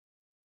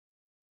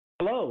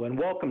Hello and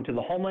welcome to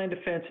the Homeland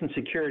Defense and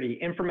Security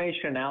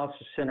Information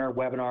Analysis Center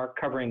webinar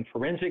covering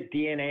forensic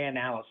DNA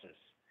analysis.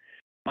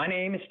 My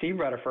name is Steve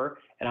Rutherford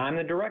and I'm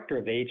the director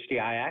of the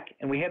HDIAC,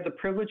 and we have the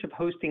privilege of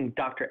hosting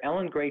Dr.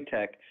 Ellen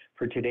Greytak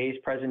for today's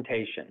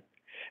presentation.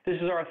 This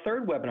is our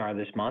third webinar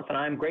this month, and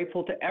I'm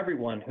grateful to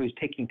everyone who is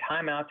taking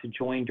time out to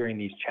join during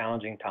these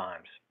challenging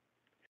times.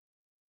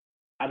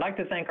 I'd like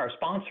to thank our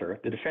sponsor,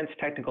 the Defense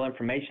Technical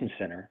Information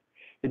Center.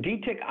 The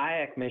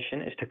DTIC-IAC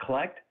mission is to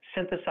collect,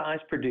 synthesize,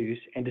 produce,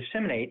 and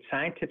disseminate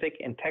scientific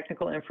and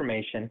technical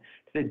information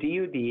to the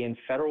DoD and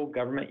federal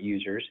government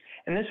users,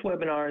 and this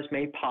webinar is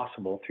made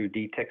possible through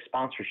DTIC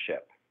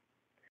sponsorship.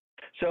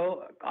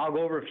 So I'll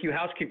go over a few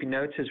housekeeping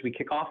notes as we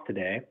kick off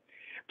today.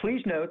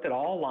 Please note that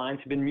all lines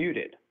have been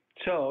muted.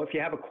 So if you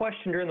have a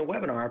question during the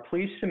webinar,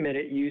 please submit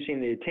it using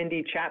the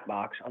attendee chat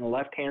box on the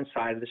left-hand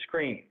side of the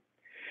screen.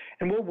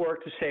 And we'll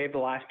work to save the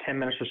last 10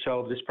 minutes or so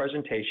of this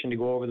presentation to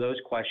go over those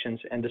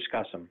questions and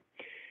discuss them.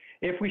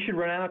 If we should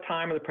run out of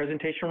time or the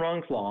presentation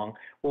runs long,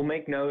 we'll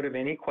make note of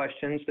any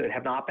questions that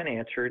have not been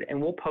answered, and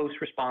we'll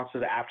post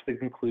responses after the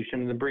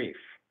conclusion of the brief.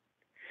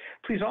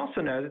 Please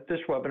also know that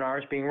this webinar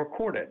is being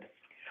recorded.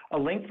 A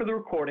link for the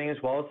recording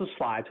as well as the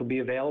slides will be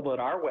available at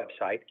our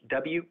website,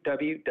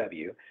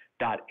 www.hdIAC.org,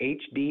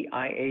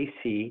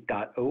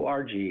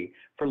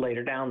 for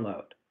later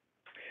download.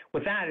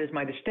 With that, it is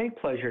my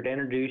distinct pleasure to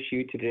introduce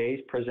you to today's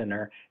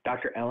presenter,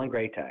 Dr. Ellen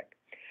Greytak.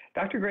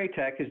 Dr.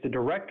 Greytak is the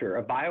Director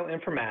of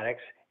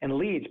Bioinformatics and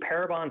leads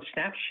Parabon's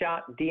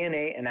Snapshot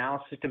DNA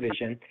Analysis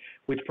Division,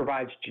 which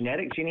provides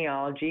genetic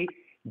genealogy,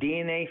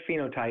 DNA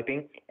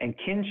phenotyping, and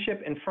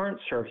kinship inference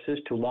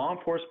services to law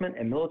enforcement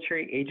and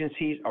military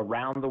agencies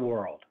around the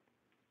world.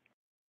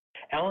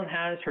 Ellen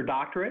has her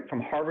doctorate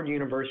from Harvard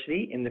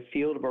University in the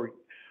field of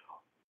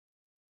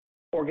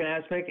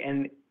organismic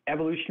and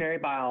evolutionary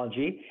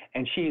biology,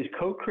 and she is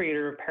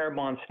co-creator of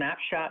Parabon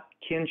Snapshot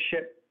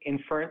Kinship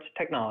Inference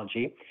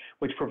Technology,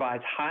 which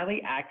provides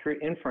highly accurate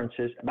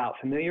inferences about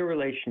familiar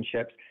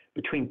relationships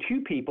between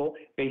two people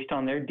based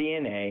on their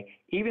DNA,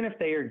 even if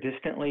they are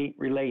distantly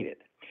related.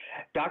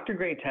 Dr.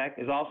 Greytak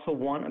is also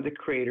one of the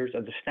creators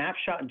of the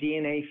Snapshot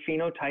DNA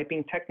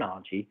phenotyping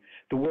technology,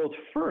 the world's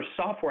first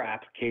software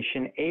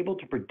application able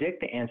to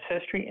predict the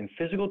ancestry and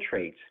physical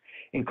traits,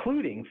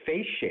 including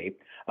face shape,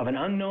 of an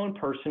unknown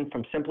person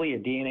from simply a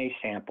DNA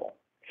sample.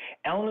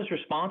 Ellen is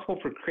responsible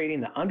for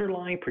creating the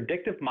underlying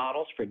predictive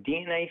models for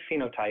DNA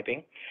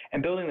phenotyping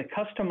and building the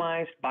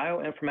customized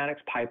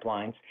bioinformatics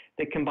pipelines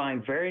that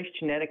combine various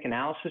genetic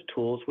analysis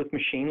tools with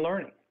machine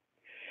learning.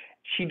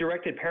 She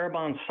directed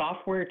Parabon's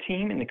software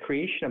team in the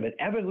creation of an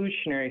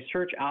evolutionary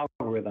search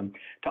algorithm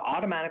to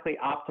automatically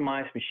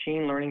optimize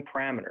machine learning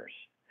parameters.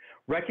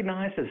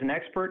 Recognized as an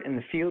expert in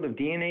the field of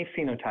DNA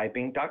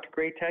phenotyping, Dr.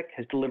 Greytak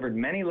has delivered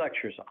many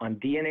lectures on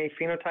DNA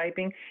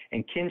phenotyping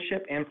and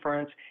kinship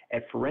inference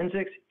at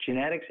forensics,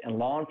 genetics, and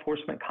law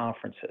enforcement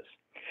conferences.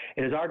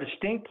 It is our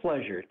distinct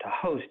pleasure to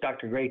host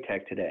Dr.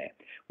 Greytak today.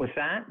 With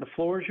that, the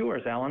floor is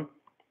yours, Ellen.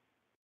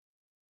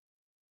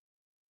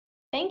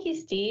 Thank you,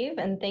 Steve,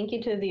 and thank you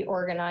to the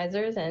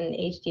organizers and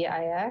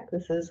HDIAC.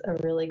 This is a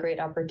really great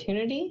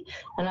opportunity,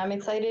 and I'm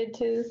excited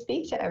to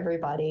speak to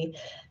everybody.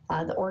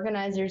 The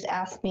organizers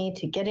asked me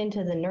to get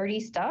into the nerdy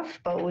stuff,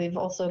 but we've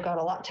also got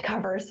a lot to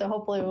cover, so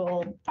hopefully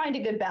we'll find a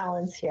good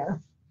balance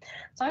here.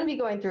 So I'm going to be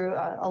going through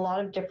a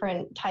lot of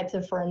different types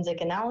of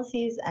forensic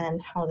analyses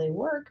and how they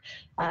work,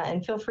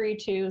 and feel free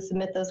to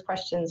submit those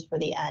questions for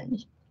the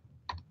end.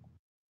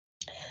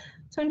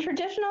 So in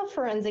traditional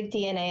forensic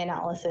DNA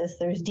analysis,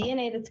 there's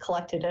DNA that's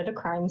collected at a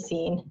crime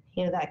scene.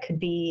 That could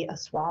be a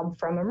swab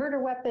from a murder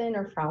weapon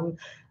or from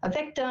a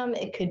victim.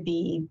 It could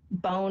be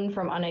bone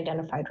from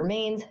unidentified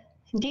remains.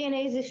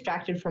 DNA is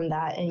extracted from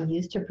that and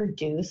used to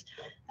produce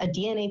a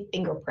DNA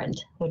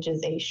fingerprint, which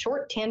is a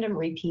short tandem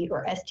repeat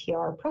or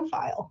STR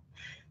profile.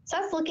 So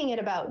that's looking at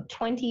about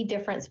 20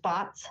 different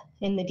spots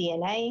in the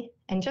DNA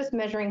and just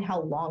measuring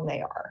how long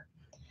they are.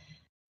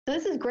 So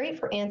this is great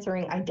for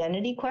answering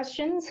identity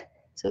questions.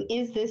 So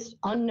is this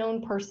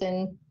unknown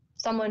person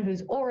someone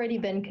who's already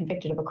been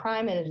convicted of a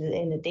crime and is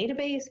in a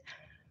database,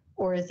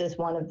 or is this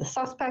one of the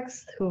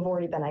suspects who have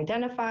already been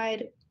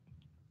identified?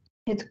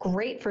 It's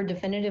great for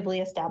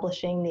definitively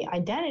establishing the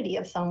identity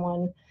of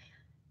someone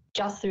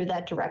just through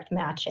that direct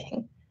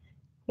matching.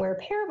 Where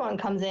Parabon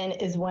comes in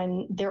is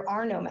when there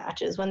are no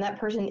matches, when that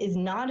person is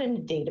not in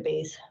a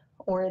database,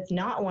 or it's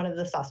not one of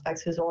the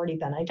suspects who's already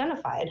been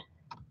identified.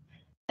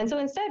 And so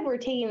instead, we're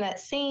taking that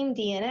same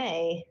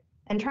DNA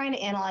and trying to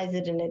analyze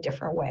it in a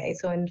different way.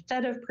 So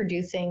instead of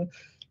producing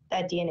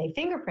that DNA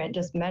fingerprint,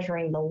 just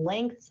measuring the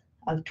length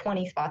of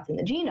 20 spots in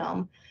the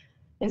genome,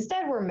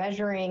 instead we're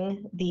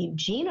measuring the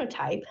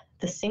genotype,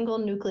 the single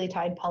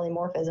nucleotide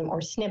polymorphism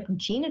or SNP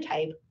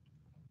genotype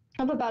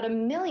of about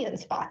 1 million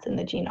spots in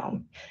the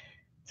genome.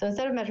 So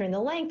instead of measuring the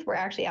length, we're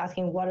actually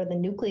asking what are the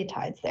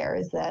nucleotides there?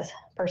 Is this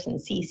person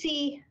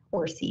CC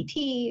or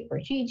CT or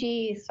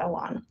GG, so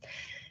on.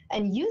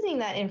 And using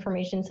that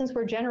information, since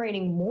we're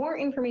generating more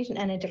information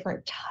and a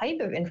different type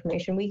of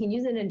information, we can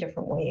use it in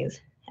different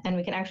ways. And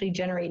we can actually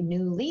generate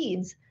new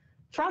leads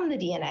from the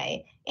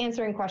DNA,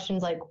 answering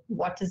questions like,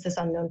 what does this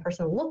unknown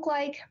person look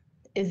like?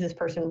 Is this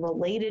person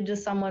related to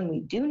someone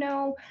we do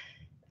know?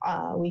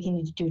 We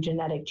can do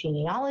genetic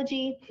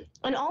genealogy.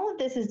 And all of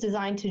this is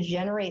designed to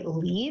generate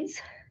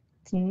leads.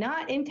 It's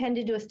not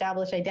intended to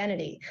establish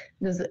identity.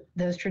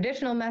 Those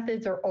traditional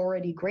methods are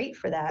already great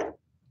for that.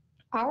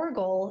 Our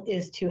goal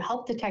is to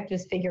help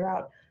detectives figure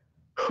out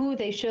who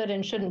they should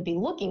and shouldn't be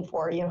looking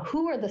for.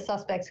 Who are the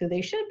suspects who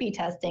they should be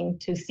testing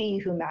to see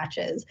who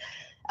matches,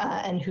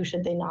 and who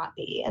should they not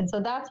be. And so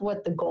that's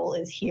what the goal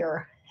is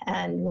here.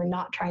 And we're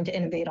not trying to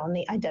innovate on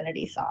the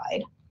identity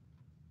side.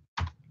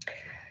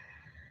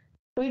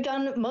 We've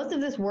done most of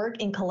this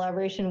work in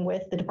collaboration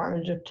with the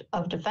Department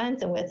of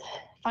Defense and with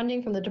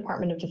funding from the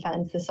Department of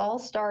Defense. This all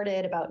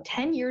started about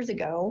 10 years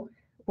ago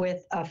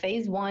with a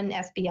phase 1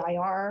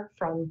 SBIR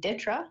from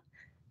DTRA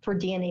for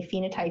DNA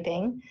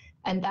phenotyping.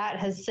 And that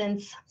has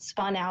since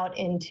spun out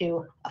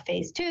into a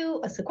phase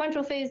 2, a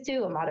sequential phase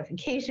 2, a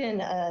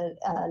modification, a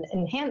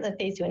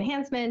phase 2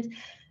 enhancement.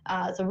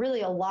 So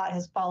really a lot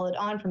has followed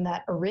on from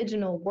that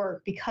original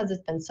work because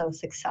it's been so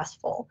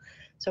successful.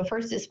 So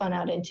first it spun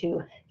out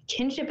into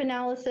kinship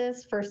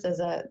analysis, first as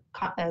an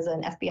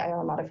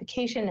SBIR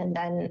modification, and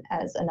then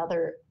as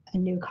a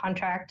new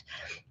contract.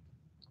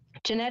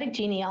 Genetic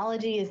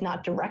genealogy is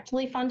not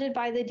directly funded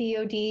by the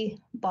DoD,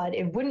 but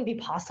it wouldn't be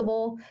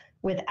possible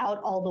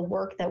without all the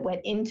work that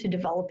went into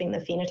developing the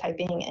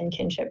phenotyping and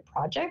kinship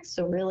projects.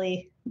 So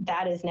really,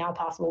 that is now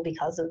possible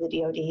because of the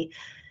DoD.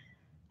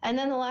 And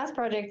then the last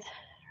project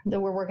that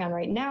we're working on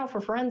right now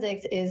for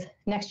forensics is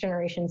next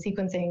generation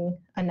sequencing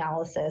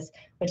analysis,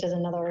 which is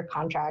another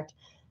contract.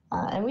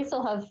 And we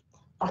still have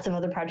lots of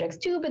other projects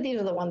too, but these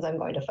are the ones I'm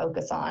going to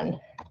focus on.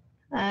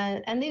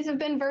 And these have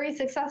been very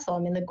successful. I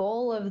mean, the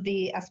goal of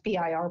the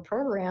SBIR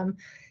program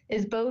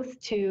is both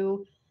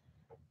to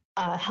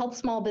help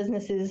small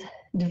businesses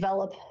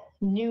develop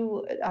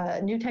new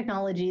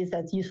technologies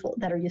that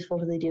are useful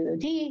to the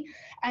DoD,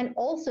 and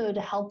also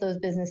to help those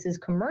businesses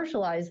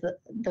commercialize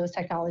those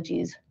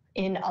technologies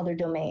in other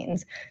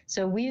domains.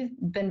 So we've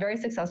been very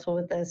successful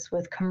with this,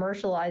 with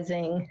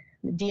commercializing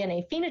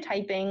DNA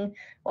phenotyping.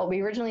 What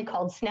we originally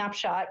called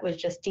Snapshot was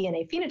just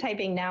DNA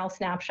phenotyping. Now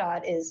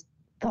Snapshot is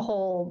the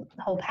whole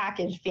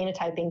package: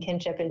 phenotyping,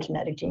 kinship, and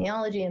genetic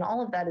genealogy, and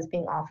all of that is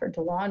being offered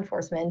to law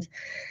enforcement.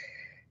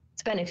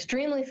 It's been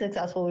extremely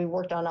successful. We've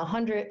worked on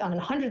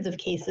hundreds of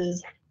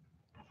cases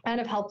and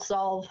have helped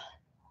solve,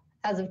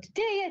 as of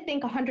today, I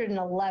think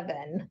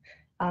 111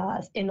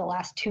 in the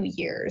last 2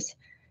 years.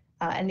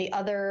 And the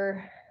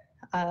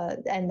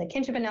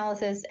kinship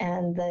analysis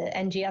and the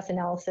NGS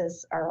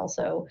analysis are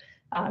also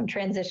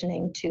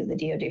transitioning to the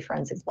DoD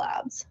forensics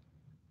labs.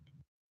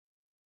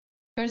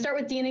 I'm going to start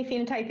with DNA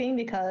phenotyping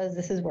because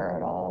this is where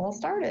it all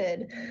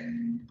started.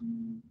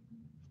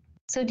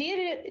 So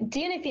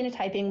DNA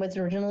phenotyping was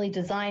originally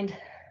designed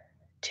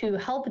to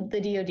help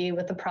the DoD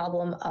with the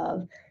problem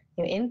of,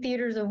 in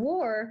theaters of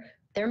war,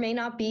 there may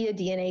not be a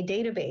DNA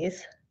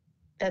database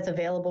that's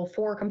available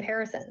for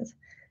comparisons.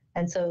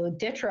 And so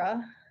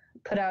DTRA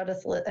put out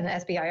an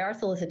SBIR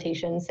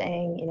solicitation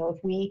saying,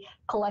 if we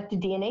collect a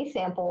DNA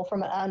sample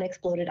from an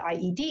unexploded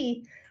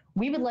IED,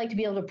 we would like to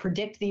be able to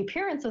predict the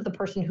appearance of the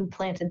person who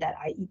planted that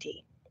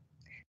IED.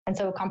 And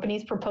so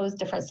companies proposed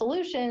different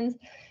solutions,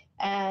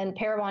 and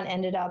Parabon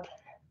ended up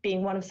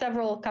being one of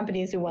several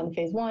companies who won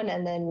phase 1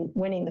 and then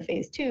winning the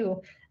phase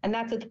 2. And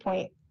that's at the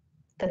point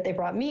that they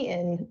brought me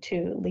in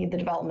to lead the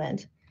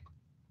development.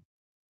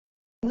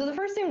 So the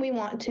first thing we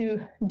want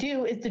to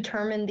do is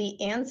determine the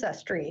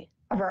ancestry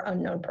of our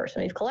unknown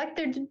person. We've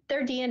collected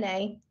their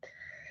DNA,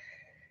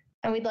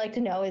 and we'd like to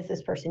know, is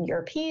this person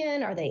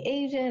European? Are they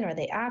Asian? Are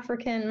they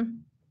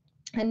African?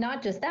 And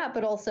not just that,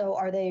 but also,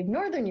 are they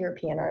Northern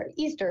European or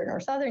Eastern or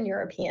Southern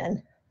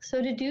European?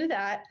 So to do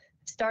that,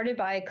 started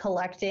by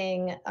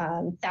collecting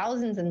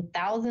thousands and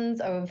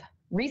thousands of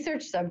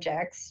research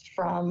subjects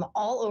from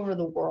all over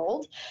the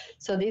world.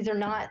 So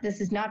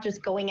this is not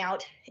just going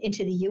out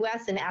into the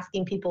US and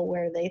asking people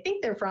where they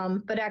think they're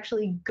from, but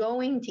actually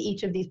going to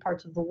each of these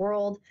parts of the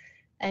world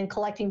and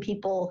collecting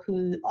people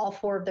who all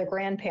 4 of their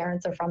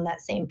grandparents are from that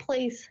same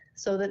place,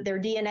 so that their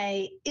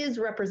DNA is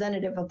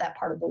representative of that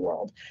part of the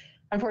world.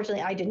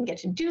 Unfortunately, I didn't get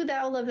to do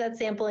all of that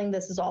sampling.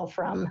 This is all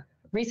from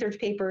research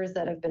papers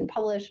that have been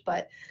published,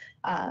 but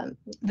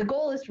the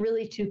goal is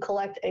really to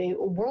collect a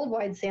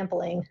worldwide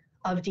sampling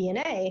of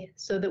DNA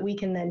so that we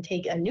can then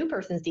take a new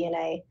person's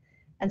DNA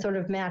and sort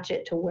of match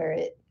it to where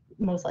it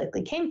most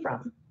likely came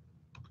from.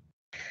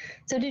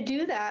 So to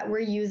do that, we're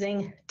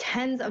using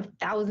tens of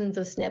thousands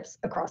of SNPs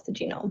across the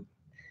genome.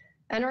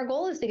 And our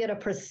goal is to get a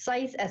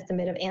precise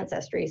estimate of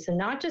ancestry. So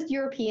not just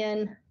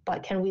European,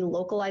 but can we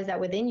localize that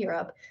within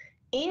Europe?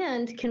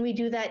 And can we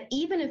do that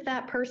even if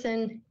that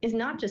person is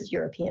not just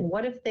European?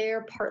 What if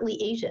they're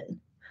partly Asian?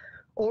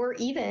 Or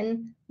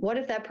even, what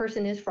if that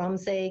person is from,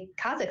 say,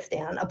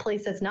 Kazakhstan, a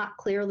place that's not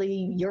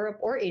clearly Europe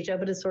or Asia,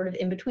 but is sort of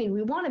in between?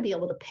 We want to be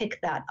able to pick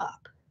that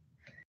up.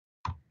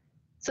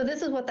 So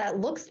this is what that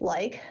looks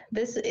like.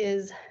 This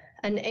is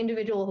an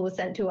individual who was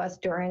sent to us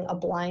during a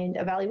blind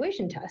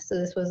evaluation test. So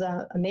this was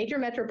a major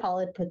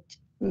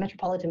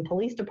Metropolitan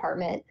Police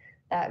Department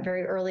that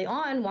very early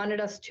on wanted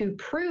us to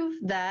prove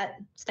that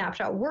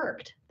Snapshot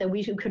worked, that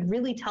we could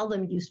really tell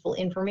them useful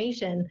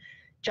information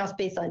just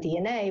based on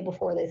DNA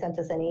before they sent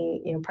us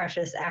any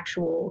precious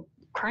actual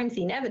crime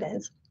scene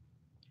evidence.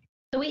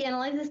 So we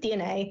analyzed this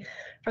DNA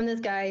from this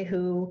guy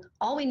who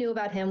all we knew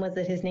about him was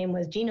that his name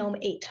was Genome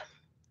 8.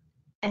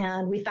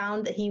 And we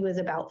found that he was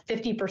about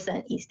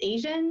 50% East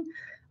Asian,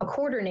 a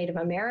quarter Native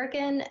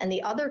American, and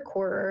the other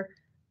quarter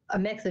a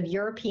mix of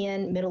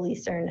European, Middle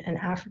Eastern, and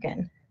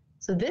African.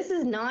 So this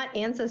is not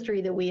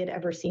ancestry that we had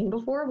ever seen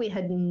before. We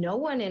had no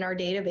one in our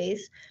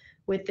database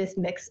with this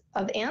mix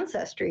of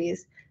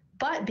ancestries,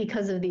 but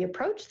because of the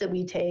approach that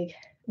we take,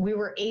 we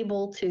were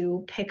able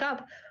to pick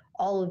up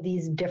all of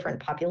these different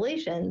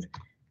populations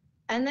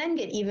and then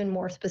get even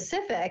more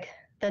specific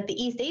that the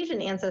East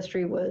Asian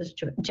ancestry was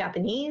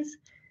Japanese,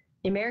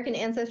 the American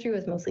ancestry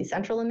was mostly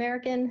Central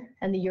American,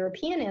 and the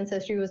European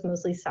ancestry was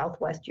mostly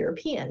Southwest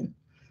European.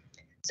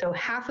 So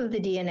half of the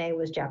DNA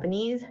was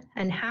Japanese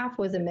and half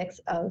was a mix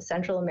of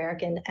Central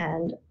American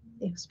and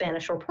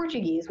Spanish or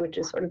Portuguese, which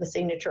is sort of a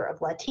signature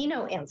of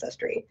Latino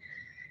ancestry.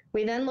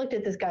 We then looked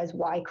at this guy's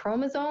Y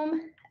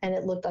chromosome and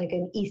it looked like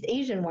an East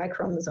Asian Y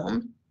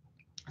chromosome.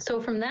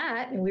 So from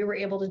that, we were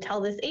able to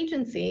tell this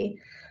agency,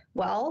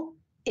 well,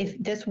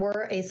 if this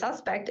were a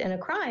suspect in a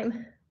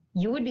crime,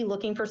 you would be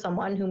looking for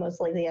someone who most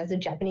likely has a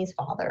Japanese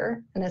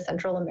father and a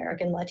Central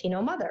American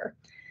Latino mother.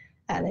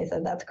 And they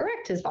said, that's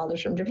correct. His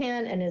father's from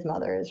Japan and his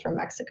mother is from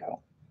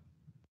Mexico.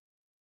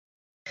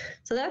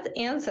 So that's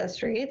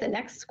ancestry. The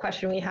next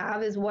question we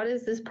have is, what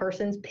is this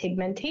person's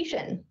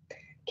pigmentation?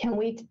 Can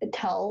we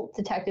tell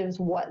detectives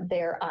what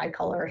their eye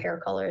color,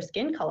 hair color,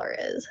 skin color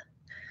is?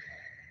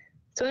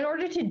 So in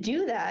order to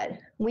do that,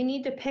 we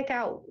need to pick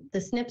out the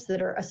SNPs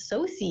that are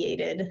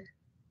associated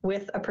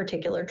with a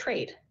particular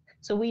trait.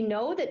 So we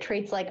know that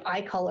traits like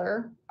eye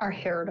color are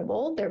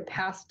heritable. They're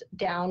passed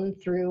down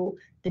through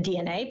the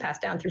DNA,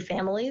 passed down through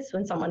families.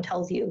 When someone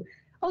tells you,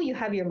 oh, you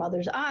have your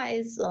mother's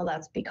eyes, well,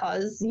 that's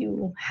because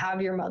you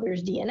have your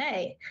mother's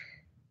DNA.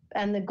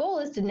 And the goal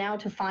is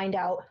to find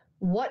out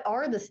what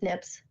are the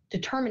SNPs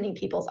determining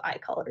people's eye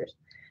colors.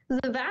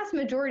 The vast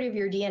majority of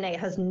your DNA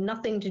has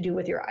nothing to do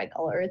with your eye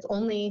color. It's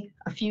only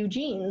a few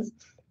genes.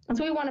 And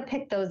so we want to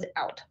pick those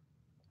out.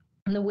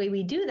 And the way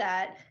we do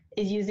that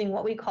is using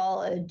what we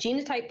call a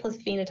genotype plus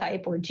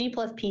phenotype, or G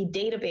plus P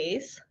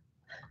database,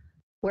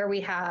 where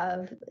we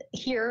have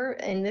here,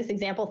 in this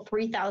example,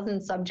 3,000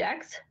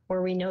 subjects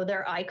where we know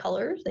their eye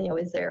colors.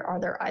 Are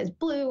their eyes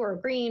blue or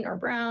green or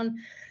brown?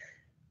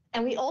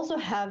 And we also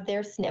have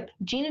their SNP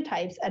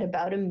genotypes at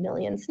about 1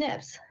 million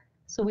SNPs.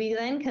 So we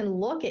then can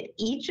look at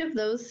each of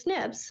those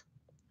SNPs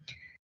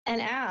and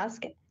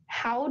ask,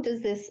 how does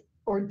this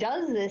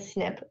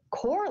SNP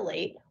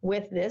correlate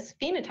with this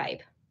phenotype?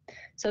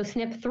 So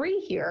SNP3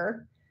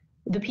 here,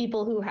 the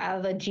people who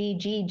have a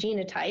GG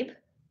genotype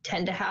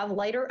tend to have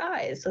lighter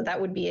eyes. So that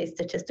would be a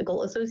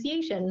statistical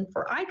association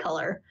for eye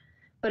color.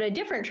 But a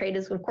different trait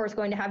is, of course,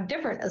 going to have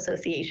different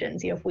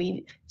associations. If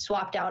we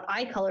swapped out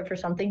eye color for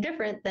something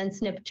different, then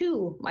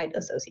SNP2 might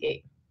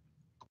associate.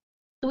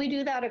 So we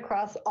do that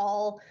across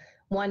all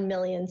 1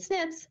 million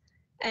SNPs,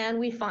 and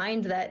we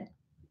find that,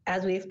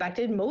 as we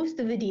expected, most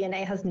of the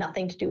DNA has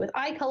nothing to do with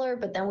eye color,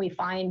 but then we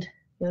find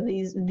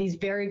these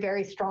very,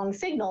 very strong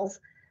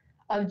signals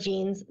of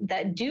genes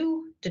that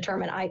do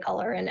determine eye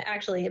color. And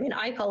actually,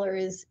 eye color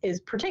is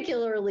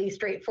particularly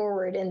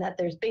straightforward in that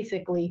there's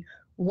basically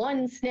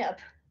one SNP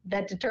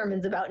that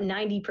determines about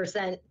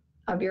 90%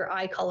 of your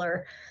eye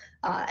color,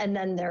 and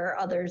then there are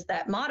others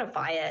that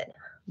modify it,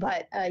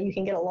 but you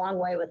can get a long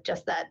way with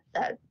just that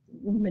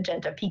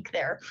magenta peak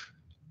there.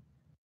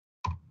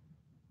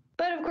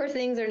 But of course,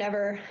 things are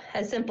never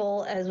as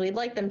simple as we'd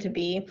like them to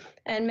be,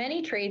 and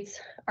many traits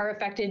are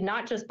affected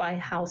not just by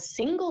how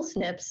single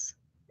SNPs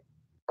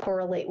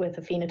correlate with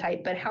a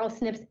phenotype, but how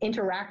SNPs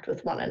interact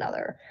with one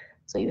another.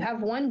 So you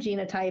have one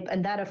genotype,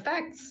 and that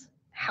affects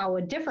how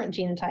a different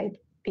genotype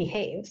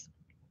behaves.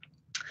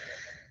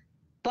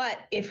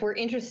 But if we're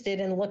interested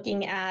in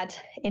looking at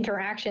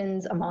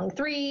interactions among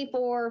 3,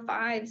 4,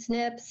 5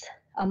 SNPs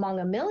among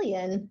 1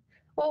 million,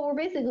 well, we're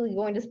basically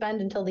going to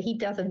spend until the heat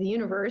death of the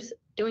universe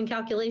doing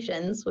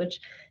calculations, which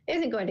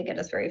isn't going to get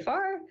us very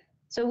far.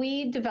 So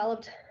we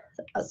developed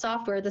a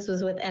software, this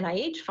was with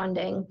NIH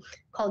funding,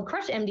 called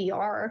Crush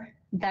MDR,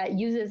 that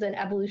uses an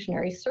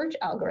evolutionary search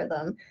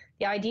algorithm.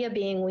 The idea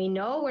being, we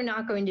know we're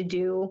not going to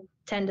do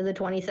 10 to the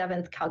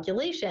 27th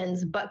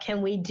calculations, but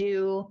can we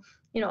do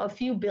a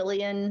few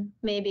billion,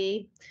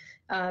 maybe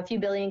a few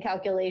billion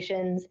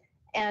calculations,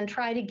 and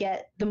try to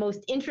get the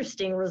most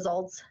interesting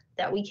results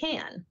that we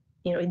can.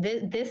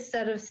 This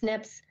set of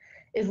SNPs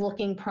is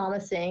looking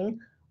promising.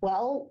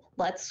 Well,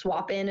 let's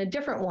swap in a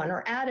different one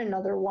or add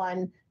another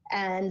one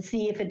and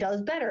see if it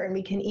does better, and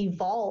we can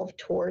evolve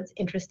towards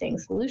interesting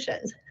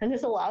solutions. And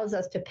this allows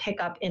us to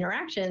pick up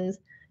interactions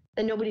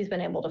that nobody's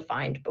been able to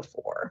find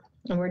before.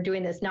 And we're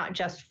doing this not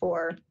just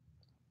for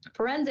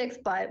forensics,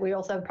 but we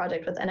also have a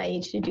project with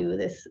NIH to do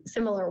this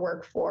similar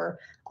work for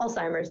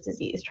Alzheimer's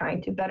disease,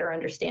 trying to better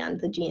understand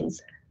the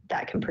genes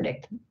that can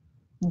predict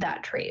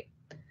that trait.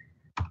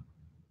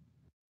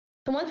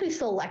 So once we've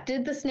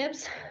selected the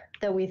SNPs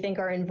that we think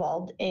are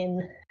involved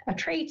in a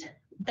trait,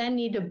 then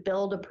need to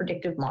build a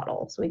predictive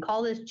model. So we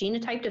call this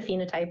genotype to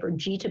phenotype, or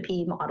G to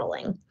P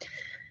modeling.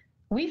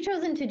 We've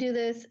chosen to do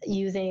this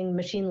using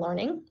machine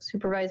learning,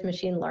 supervised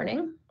machine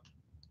learning.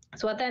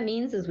 So what that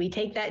means is we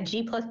take that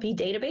G plus P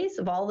database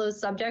of all those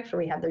subjects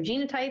where we have their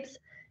genotypes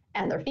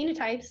and their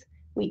phenotypes,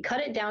 we cut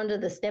it down to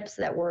the SNPs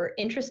that were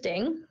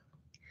interesting,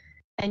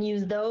 and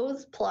use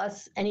those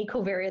plus any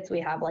covariates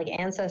we have like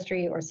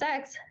ancestry or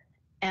sex,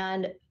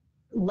 and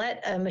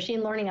let a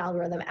machine learning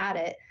algorithm at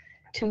it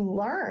to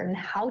learn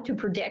how to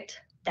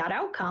predict that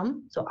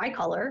outcome, so eye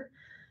color,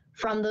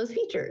 from those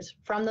features,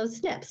 from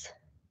those SNPs.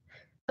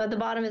 So at the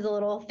bottom is a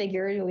little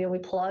figure. We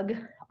plug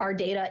our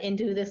data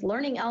into this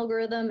learning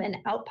algorithm and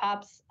out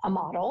pops a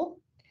model.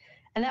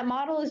 And that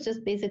model is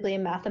just basically a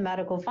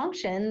mathematical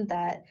function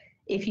that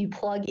if you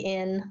plug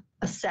in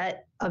a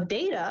set of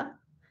data,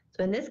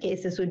 so in this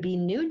case, this would be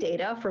new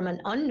data from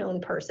an unknown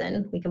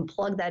person, we can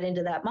plug that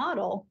into that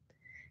model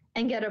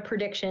and get a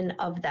prediction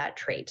of that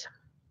trait.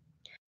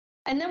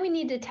 And then we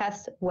need to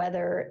test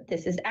whether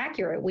this is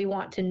accurate. We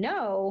want to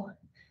know,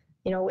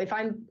 if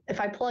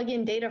I plug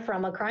in data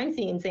from a crime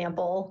scene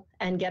sample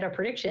and get a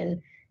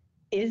prediction,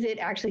 is it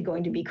actually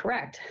going to be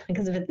correct?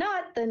 Because if it's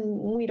not, then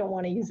we don't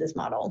want to use this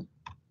model.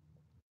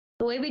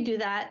 The way we do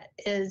that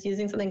is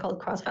using something called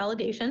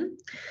cross-validation.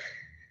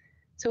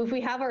 So if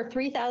we have our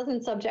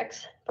 3,000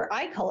 subjects for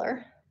eye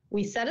color,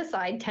 we set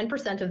aside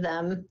 10% of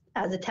them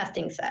as a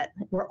testing set.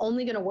 We're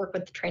only going to work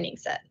with the training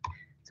set.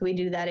 So we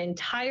do that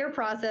entire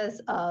process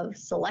of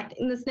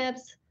selecting the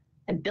SNPs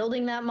and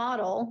building that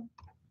model,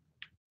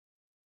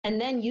 and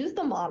then use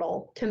the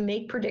model to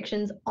make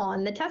predictions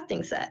on the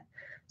testing set.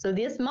 So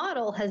this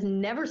model has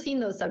never seen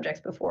those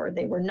subjects before.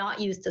 They were not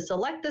used to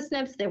select the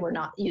SNPs. They were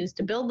not used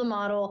to build the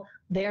model.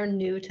 They're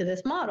new to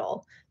this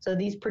model. So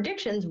these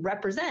predictions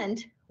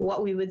represent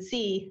what we would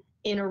see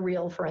in a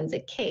real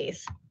forensic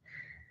case.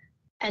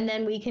 And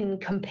then we can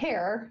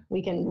compare,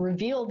 we can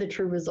reveal the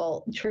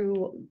true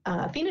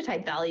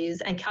phenotype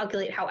values and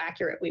calculate how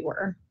accurate we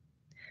were.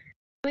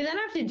 We then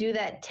have to do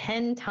that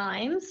 10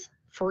 times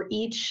for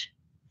each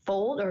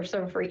fold, or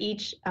so for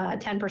each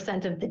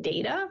 10% of the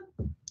data.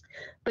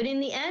 But in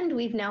the end,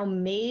 we've now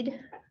made,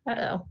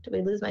 did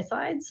we lose my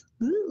slides?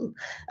 Ooh.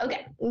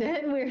 Okay,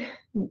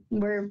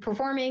 we're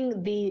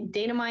performing the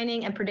data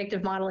mining and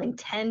predictive modeling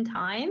 10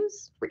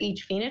 times for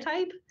each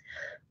phenotype.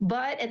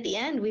 But at the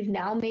end, we've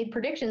now made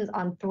predictions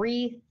on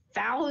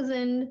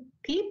 3,000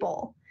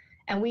 people.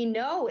 And we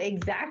know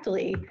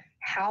exactly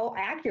how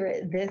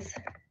accurate this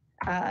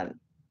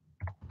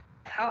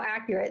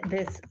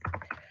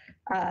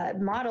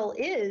model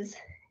is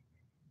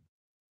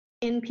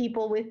in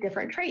people with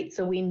different traits.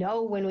 So we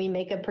know when we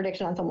make a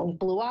prediction on someone with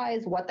blue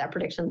eyes, what that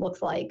prediction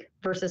looks like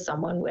versus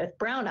someone with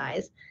brown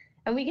eyes.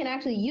 And we can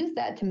actually use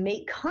that to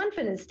make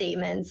confidence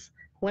statements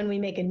when we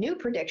make a new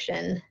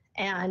prediction,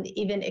 and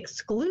even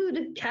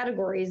exclude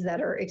categories that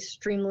are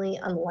extremely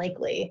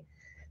unlikely.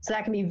 So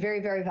that can be very,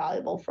 very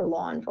valuable for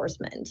law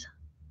enforcement.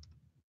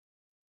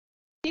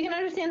 You can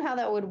understand how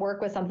that would work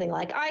with something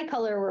like eye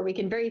color, where we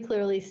can very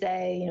clearly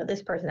say,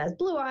 this person has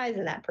blue eyes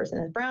and that person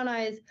has brown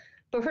eyes.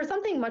 But for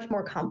something much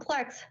more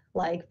complex,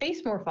 like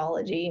face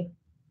morphology,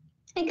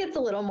 it gets a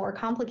little more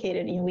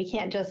complicated. We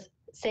can't just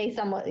say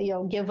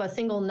give a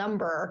single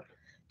number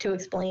to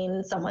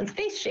explain someone's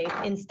face shape.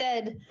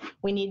 Instead,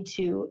 we need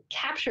to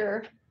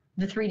capture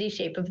the 3D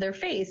shape of their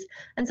face.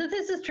 And so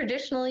this has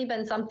traditionally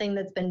been something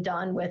that's been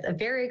done with a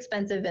very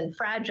expensive and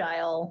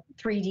fragile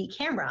 3D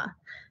camera.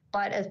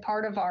 But as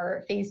part of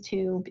our phase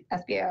 2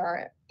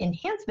 SBIR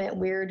enhancement,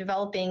 we're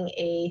developing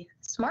a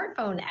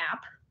smartphone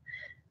app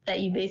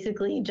that you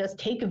basically just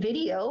take a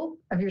video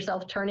of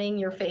yourself turning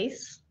your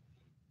face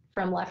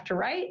from left to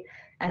right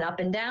and up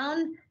and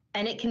down,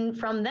 and it can,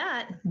 from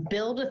that,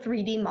 build a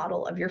 3D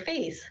model of your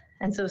face.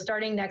 And so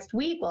starting next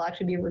week, we'll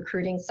actually be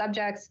recruiting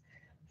subjects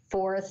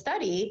for a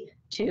study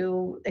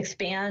to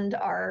expand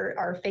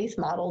our face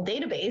model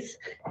database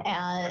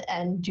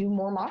and do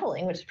more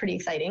modeling, which is pretty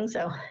exciting.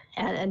 So,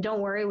 and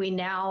don't worry, we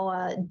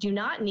now do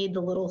not need the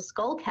little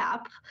skull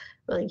cap,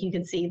 like you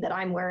can see that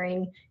I'm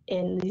wearing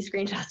in these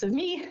screenshots of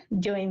me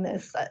doing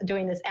this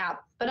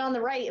app. But on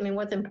the right,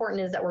 what's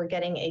important is that we're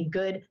getting a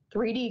good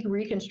 3D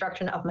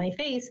reconstruction of my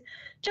face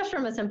just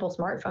from a simple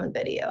smartphone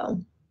video.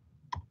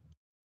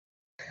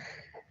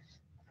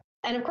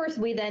 And of course,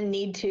 we then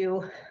need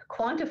to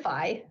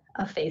quantify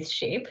a face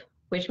shape,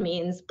 which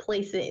means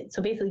placing, so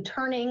basically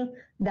turning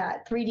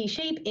that 3D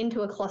shape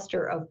into a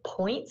cluster of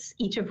points,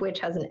 each of which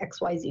has an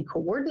XYZ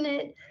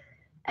coordinate.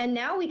 And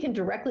now we can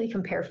directly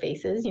compare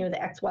faces. The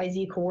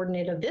XYZ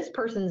coordinate of this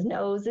person's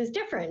nose is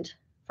different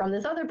from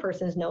this other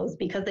person's nose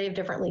because they have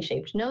differently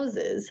shaped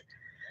noses.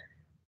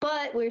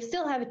 But we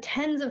still have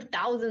tens of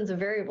thousands of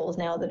variables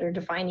now that are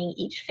defining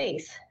each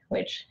face,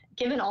 which,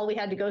 given all we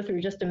had to go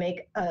through just to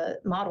make a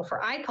model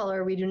for eye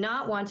color, we do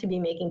not want to be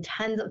making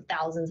tens of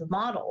thousands of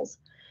models.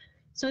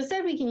 So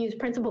instead, we can use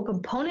principal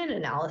component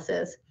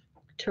analysis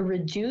to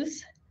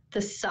reduce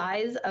the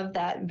size of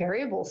that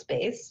variable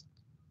space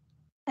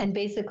And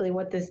basically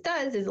what this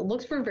does is it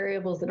looks for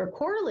variables that are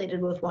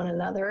correlated with one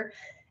another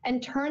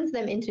and turns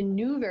them into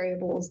new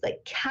variables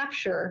that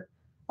capture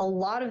a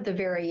lot of the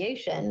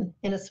variation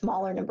in a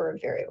smaller number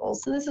of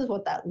variables. So this is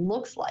what that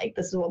looks like.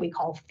 This is what we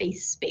call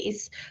face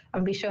space.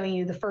 I'll be showing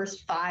you the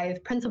first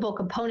 5 principal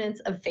components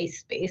of face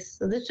space.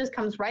 So this just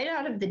comes right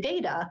out of the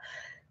data.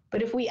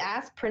 But if we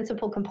ask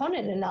principal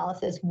component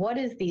analysis, what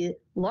is the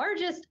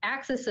largest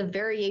axis of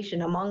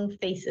variation among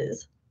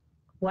faces?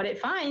 What it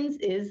finds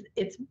is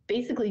it's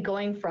basically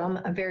going from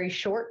a very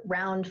short,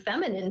 round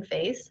feminine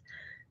face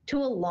to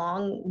a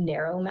long,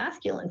 narrow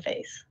masculine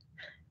face.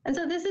 And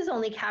so this is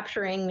only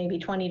capturing maybe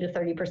 20 to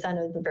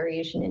 30% of the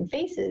variation in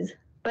faces,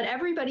 but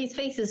everybody's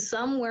face is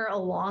somewhere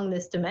along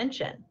this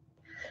dimension.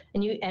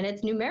 And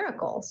it's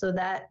numerical, so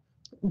that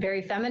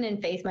very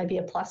feminine face might be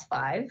a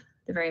 +5,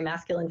 the very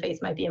masculine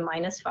face might be a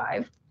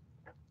 -5.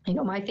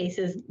 My face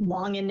is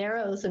long and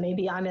narrow, so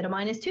maybe I'm at a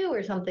 -2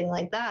 or something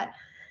like that.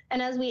 And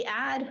as we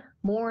add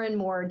more and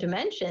more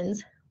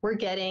dimensions, we're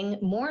getting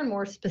more and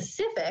more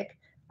specific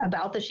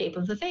about the shape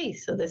of the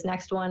face. So this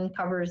next one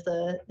covers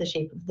the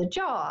shape of the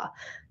jaw,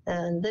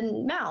 and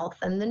the mouth,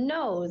 and the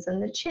nose,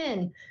 and the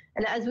chin.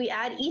 And as we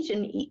add each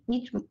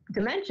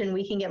dimension,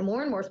 we can get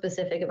more and more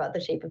specific about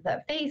the shape of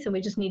that face, and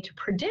we just need to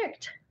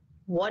predict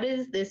what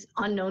is this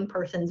unknown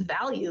person's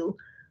value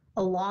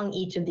along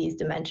each of these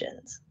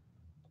dimensions.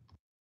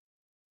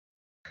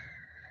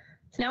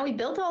 So now we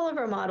built all of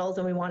our models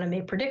and we want to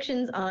make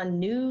predictions on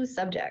new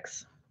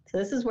subjects. So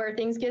this is where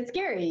things get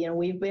scary.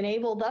 We've been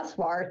able thus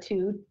far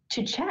to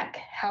check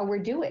how we're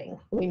doing.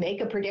 We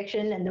make a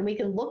prediction and then we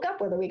can look up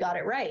whether we got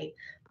it right.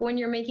 But when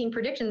you're making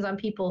predictions on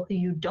people who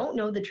you don't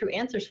know the true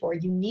answers for,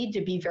 you need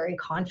to be very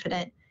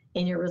confident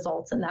in your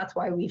results. And that's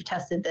why we've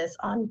tested this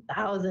on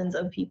thousands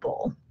of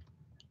people.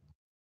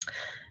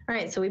 All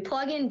right, so we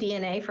plug in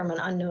DNA from an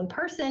unknown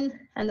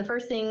person. And the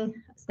first thing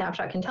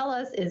Snapshot can tell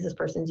us is this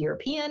person's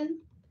European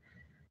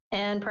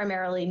and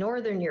primarily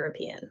Northern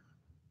European.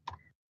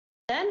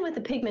 Then with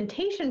the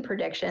pigmentation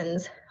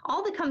predictions,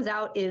 all that comes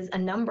out is a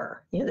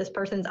number. This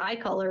person's eye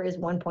color is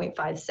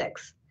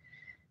 1.56,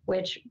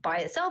 which by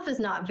itself is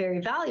not very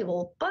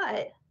valuable,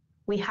 but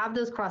we have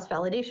those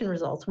cross-validation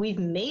results. We've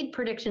made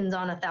predictions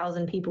on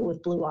 1,000 people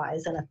with blue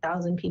eyes and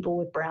 1,000 people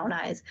with brown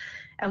eyes.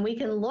 And we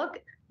can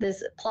look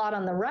this plot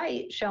on the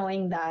right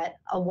showing that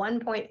a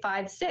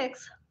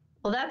 1.56,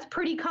 well, that's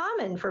pretty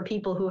common for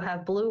people who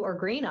have blue or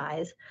green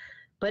eyes,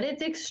 but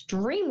it's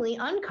extremely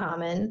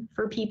uncommon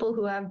for people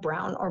who have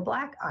brown or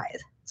black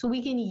eyes. So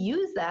we can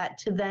use that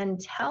to then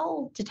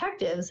tell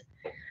detectives,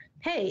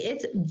 hey,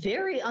 it's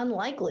very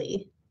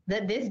unlikely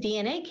that this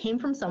DNA came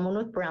from someone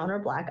with brown or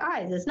black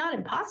eyes. It's not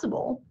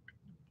impossible.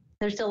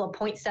 There's still a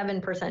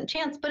 0.7%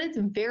 chance, but it's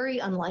very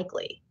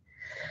unlikely.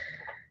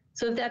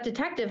 So if that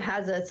detective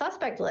has a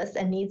suspect list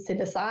and needs to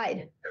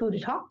decide who to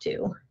talk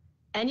to,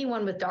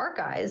 anyone with dark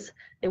eyes,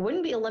 they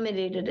wouldn't be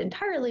eliminated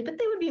entirely, but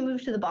they would be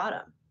moved to the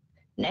bottom.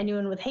 And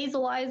anyone with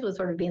hazel eyes would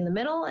sort of be in the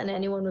middle, and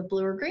anyone with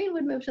blue or green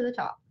would move to the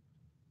top.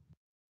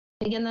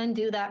 You can then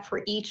do that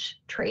for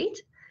each trait.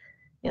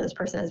 This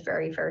person has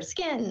very fair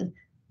skin,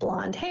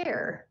 blonde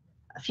hair,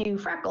 a few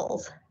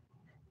freckles,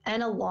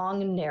 and a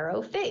long,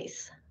 narrow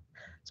face.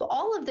 So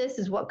all of this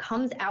is what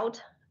comes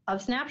out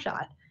of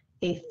Snapshot,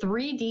 a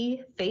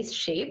 3D face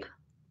shape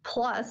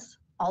plus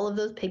all of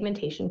those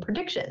pigmentation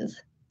predictions.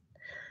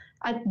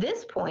 At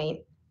this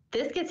point,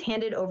 this gets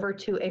handed over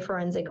to a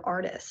forensic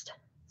artist.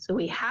 So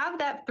we have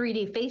that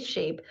 3D face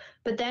shape,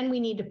 but then we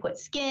need to put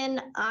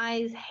skin,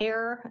 eyes,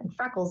 hair, and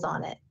freckles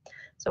on it.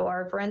 So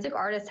our forensic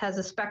artist has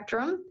a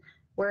spectrum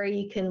where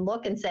you can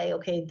look and say,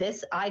 okay,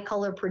 this eye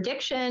color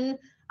prediction,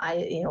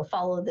 I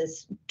follow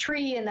this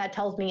tree, and that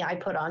tells me I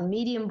put on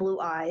medium blue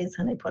eyes,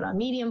 and I put on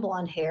medium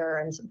blonde hair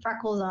and some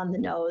freckles on the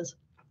nose,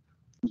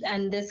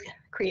 and this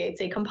creates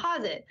a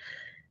composite.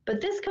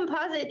 But this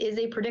composite is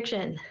a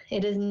prediction.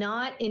 It is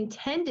not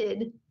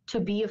intended to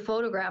be a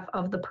photograph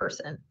of the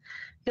person,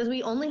 because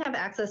we only have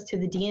access to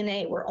the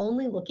DNA. We're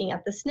only looking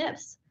at the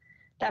SNPs.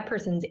 That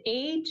person's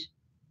age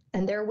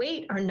and their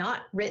weight are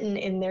not written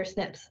in their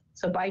SNPs.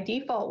 So by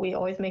default, we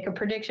always make a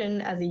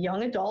prediction as a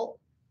young adult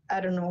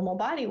at a normal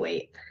body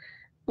weight.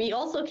 We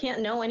also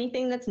can't know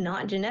anything that's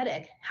not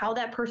genetic, how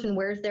that person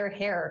wears their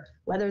hair,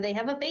 whether they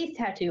have a face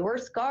tattoo or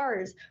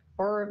scars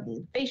or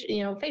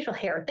facial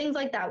hair, things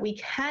like that. We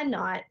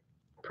cannot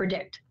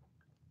predict.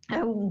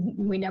 And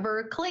we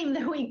never claimed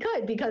that we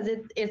could, because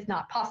it's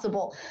not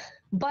possible.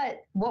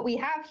 But what we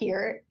have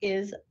here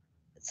is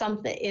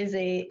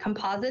a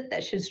composite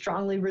that should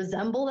strongly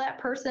resemble that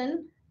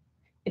person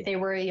if they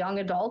were a young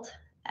adult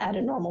at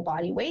a normal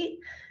body weight.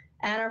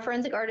 And our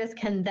forensic artists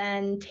can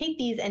then take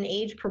these and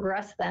age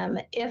progress them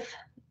if,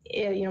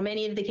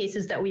 many of the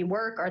cases that we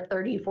work are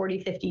 30,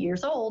 40, 50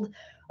 years old.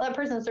 Well, that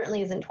person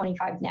certainly isn't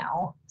 25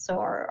 now. So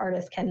our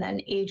artists can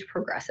then age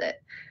progress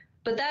it.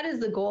 But that is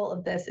the goal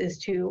of this, is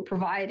to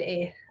provide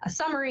a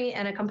summary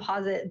and a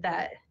composite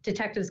that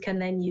detectives can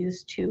then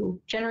use to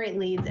generate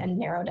leads and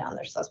narrow down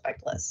their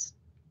suspect lists.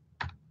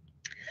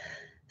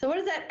 So what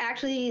does that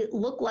actually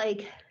look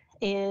like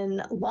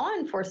in law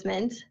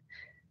enforcement?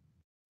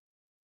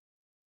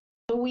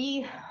 So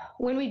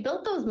when we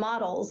built those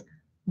models,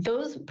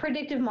 those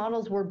predictive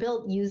models were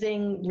built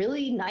using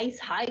really nice,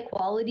 high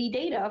quality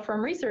data from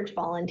research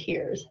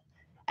volunteers.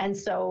 And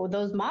so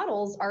those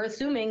models are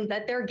assuming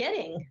that they're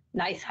getting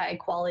nice, high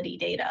quality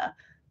data.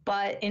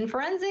 But in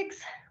forensics,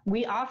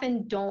 we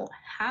often don't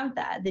have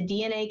that. The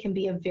DNA can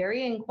be of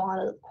varying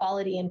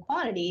quality and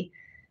quantity,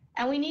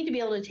 and we need to be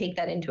able to take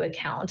that into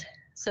account.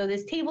 So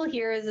this table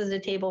here is a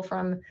table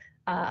from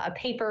a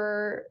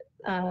paper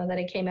that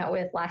I came out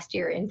with last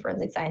year in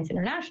Forensic Science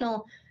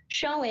International,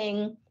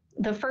 showing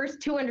the first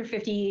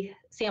 250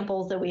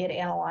 samples that we had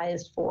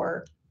analyzed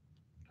for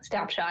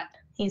snapshot.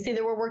 You see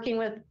that we're working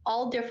with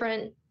all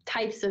different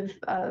types of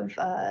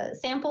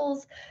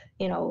samples,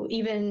 you know,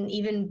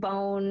 even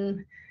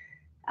bone,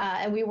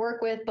 and we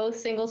work with both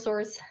single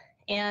source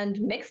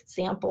and mixed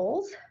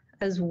samples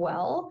as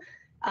well,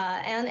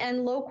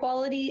 and low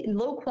quantity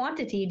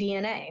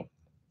DNA.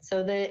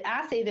 So the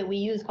assay that we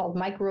use called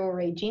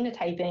microarray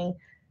genotyping,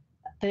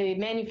 the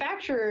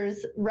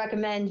manufacturers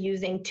recommend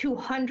using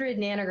 200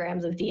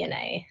 nanograms of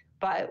DNA,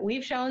 but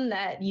we've shown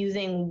that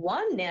using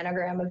 1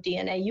 nanogram of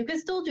DNA, you can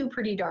still do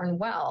pretty darn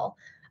well.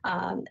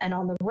 And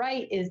on the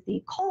right is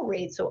the call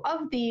rate. So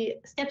of the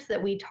SNPs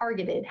that we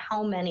targeted,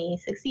 how many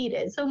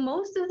succeeded? So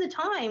most of the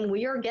time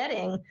we are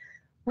getting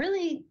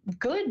really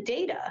good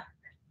data,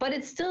 but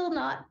it's still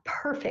not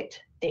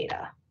perfect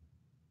data.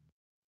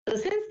 So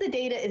since the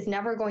data is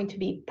never going to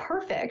be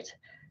perfect,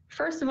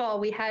 first of all,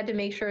 we had to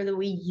make sure that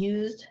we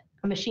used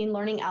a machine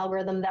learning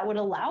algorithm that would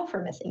allow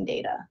for missing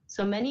data.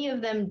 So many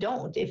of them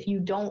don't. If you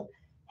don't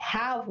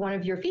have one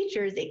of your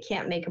features, it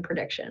can't make a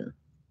prediction.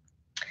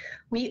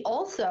 We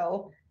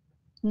also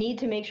need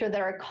to make sure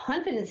that our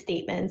confidence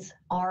statements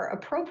are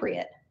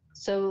appropriate.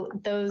 So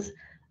those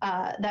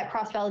that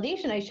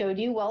cross-validation I showed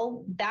you,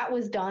 well, that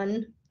was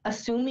done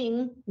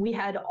assuming we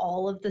had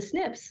all of the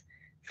SNPs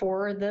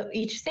for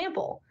each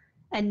sample.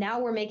 And now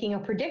we're making a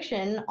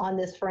prediction on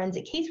this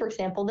forensic casework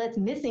sample that's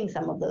missing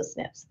some of those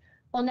SNPs.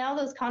 Well, now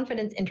those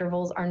confidence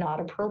intervals are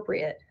not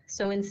appropriate.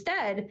 So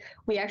instead,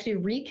 we actually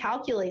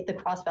recalculate the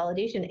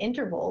cross-validation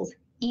intervals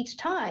each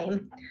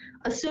time,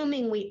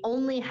 assuming we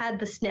only had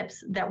the SNPs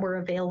that were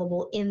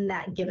available in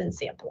that given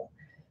sample.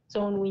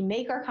 So when we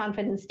make our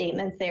confidence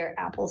statements, they're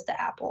apples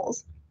to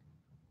apples.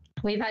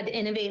 We've had to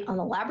innovate on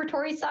the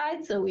laboratory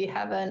side. So we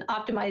have an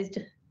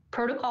optimized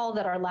protocol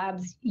that our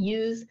labs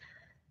use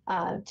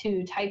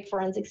to type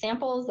forensic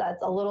samples.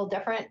 That's a little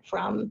different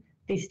from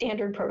the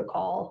standard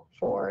protocol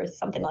for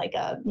something like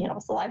a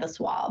saliva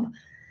swab.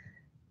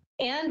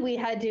 And we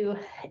had to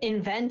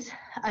invent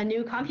a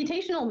new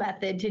computational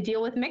method to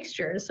deal with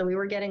mixtures. So we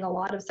were getting a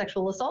lot of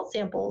sexual assault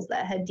samples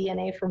that had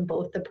DNA from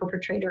both the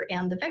perpetrator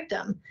and the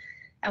victim.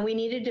 And we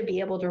needed to be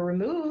able to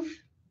remove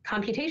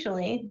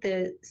computationally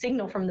the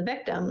signal from the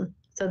victim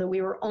so that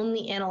we were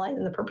only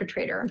analyzing the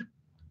perpetrator.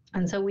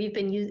 And so we've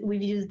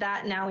used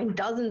that now in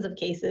dozens of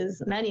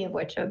cases, many of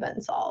which have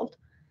been solved.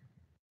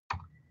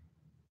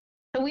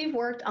 So we've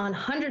worked on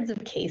hundreds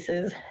of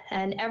cases,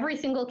 and every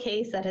single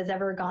case that has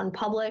ever gone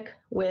public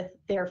with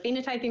their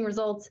phenotyping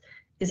results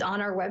is on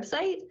our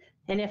website.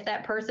 And if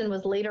that person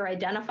was later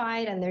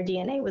identified and their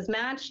DNA was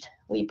matched,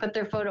 we put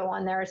their photo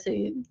on there so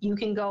you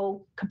can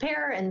go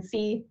compare and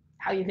see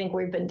how you think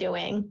we've been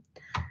doing.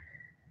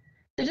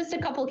 So just a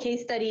couple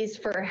case studies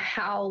for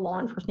how law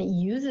enforcement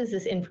uses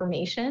this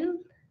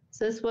information.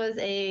 So this was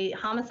a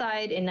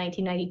homicide in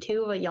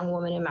 1992 of a young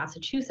woman in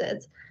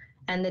Massachusetts.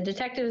 And the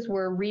detectives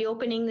were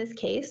reopening this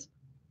case.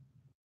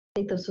 I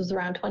think this was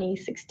around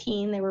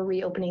 2016. They were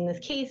reopening this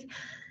case.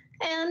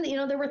 And,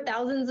 there were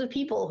thousands of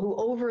people who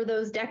over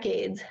those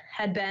decades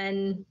had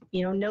been,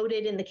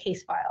 noted in the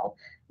case file.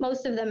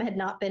 Most of them had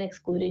not been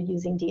excluded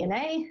using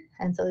DNA.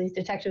 And so these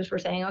detectives were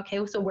saying,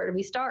 okay, so where do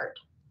we start?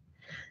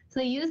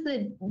 So they used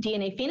the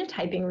DNA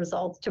phenotyping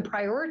results to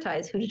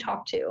prioritize who to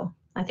talk to.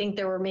 I think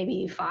there were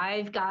maybe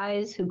 5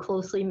 guys who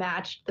closely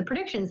matched the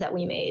predictions that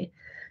we made.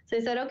 So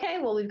they said, okay,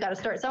 well, we've got to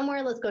start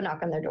somewhere. Let's go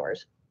knock on their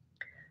doors.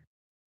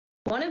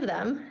 One of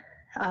them,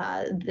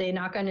 they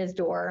knock on his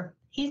door.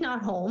 He's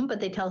not home, but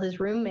they tell his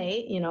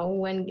roommate,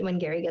 when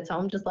Gary gets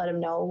home, just let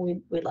him know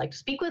we'd like to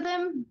speak with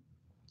him.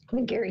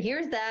 When Gary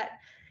hears that,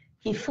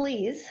 he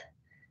flees,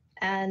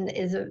 and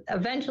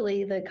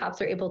eventually the cops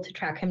are able to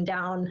track him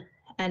down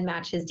and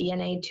match his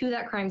DNA to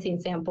that crime scene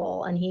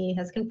sample, and he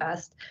has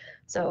confessed.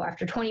 So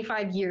after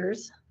 25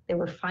 years, they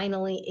were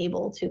finally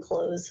able to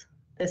close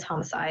this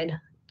homicide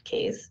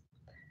case.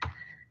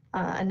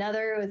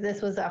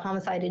 This was a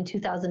homicide in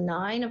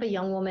 2009 of a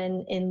young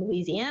woman in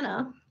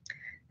Louisiana.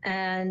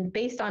 And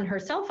based on her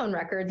cell phone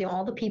records,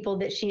 all the people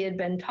that she had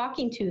been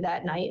talking to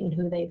that night and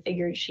who they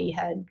figured she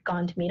had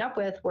gone to meet up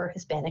with were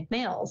Hispanic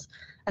males.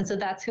 And so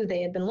that's who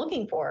they had been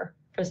looking for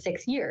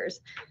 6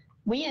 years.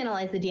 We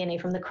analyzed the DNA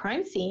from the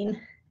crime scene,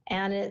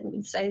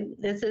 and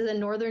this is a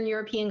Northern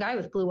European guy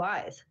with blue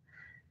eyes.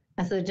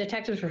 And so the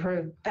detectives were sort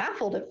of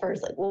baffled at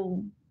first, like,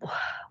 well,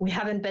 we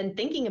haven't been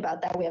thinking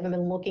about that. We haven't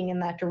been looking in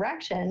that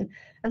direction.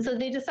 And so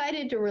they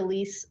decided to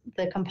release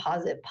the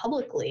composite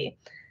publicly.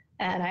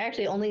 And I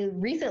actually only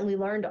recently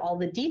learned all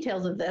the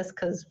details of this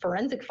because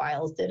Forensic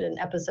Files did an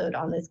episode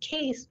on this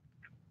case.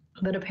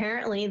 But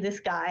apparently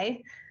this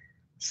guy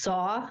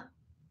saw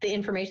the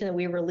information that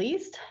we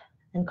released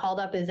and called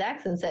up his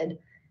ex and said,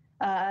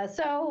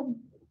 so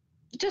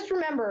just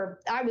remember,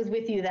 I was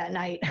with you that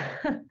night.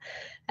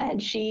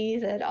 And she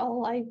said,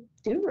 oh, I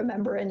do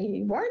remember, and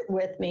you weren't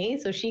with me.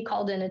 So she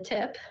called in a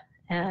tip,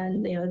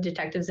 and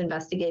detectives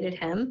investigated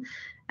him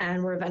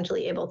and were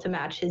eventually able to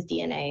match his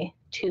DNA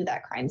to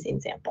that crime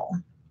scene sample.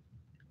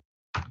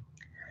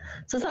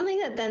 So something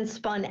that then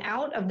spun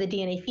out of the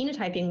DNA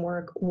phenotyping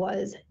work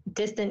was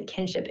distant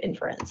kinship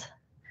inference.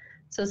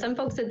 So some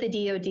folks at the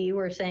DoD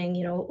were saying,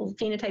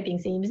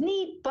 phenotyping seems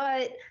neat,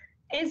 but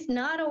it's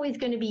not always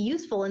going to be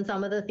useful in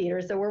some of the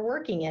theaters that we're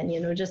working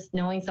in. Just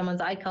knowing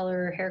someone's eye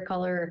color, hair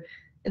color,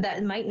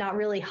 that might not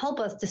really help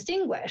us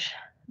distinguish.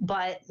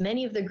 But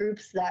many of the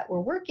groups that we're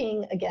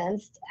working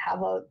against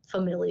have a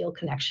familial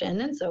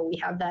connection. And so we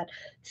have that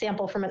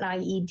sample from an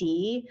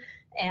IED,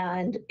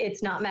 and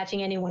it's not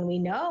matching anyone we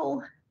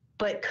know,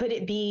 but could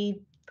it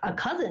be a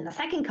cousin, a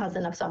second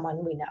cousin of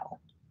someone we know?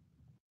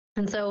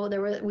 And so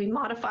we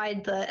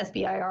modified the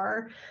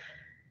SBIR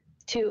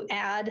to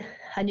add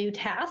a new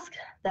task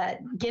that,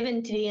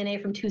 given DNA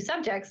from two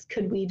subjects,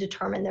 could we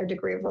determine their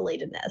degree of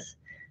relatedness?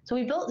 So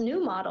we built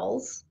new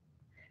models,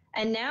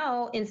 and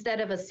now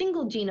instead of a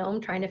single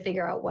genome trying to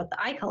figure out what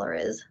the eye color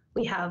is,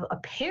 we have a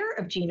pair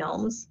of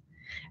genomes,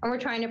 and we're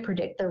trying to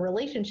predict their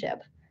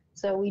relationship.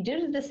 So we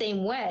did it the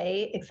same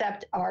way,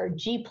 except our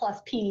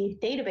G+P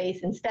database,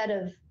 instead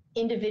of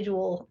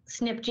individual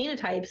SNP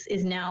genotypes,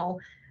 is now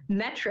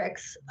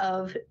metrics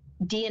of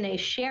DNA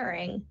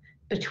sharing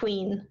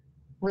between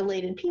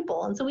related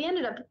people. And so we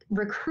ended up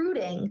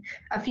recruiting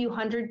a few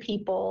hundred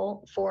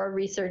people for a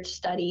research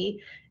study.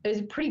 It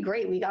was pretty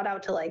great. We got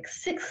out to like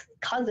 6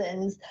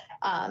 cousins,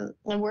 and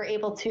we're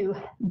able to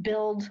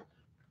build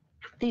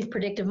these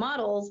predictive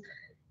models,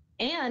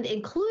 and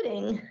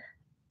including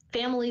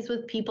families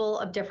with people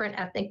of different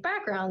ethnic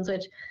backgrounds,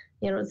 which,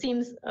 it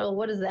seems, oh,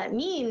 what does that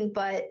mean?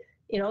 But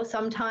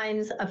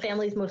sometimes a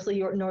family is mostly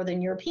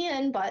Northern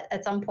European, but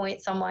at some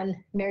point someone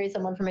marries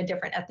someone from a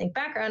different ethnic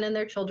background and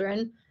their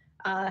children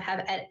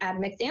have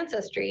admixed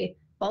ancestry.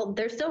 Well,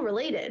 they're still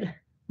related.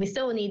 We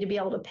still need to be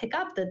able to pick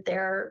up that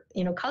they're,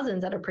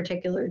 cousins at a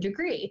particular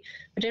degree,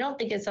 which I don't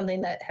think is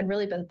something that had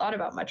really been thought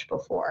about much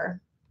before.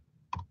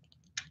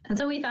 And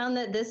so we found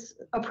that this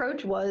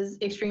approach was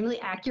extremely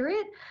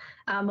accurate.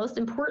 Most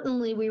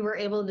importantly, we were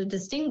able to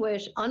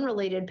distinguish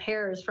unrelated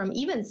pairs from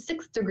even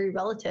 6th-degree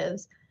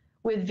relatives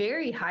with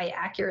very high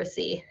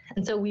accuracy.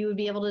 And so we would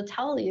be able to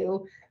tell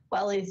you,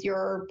 well, is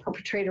your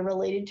perpetrator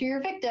related to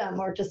your victim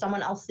or to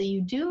someone else that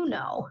you do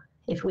know,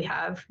 if we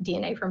have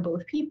DNA from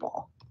both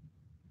people?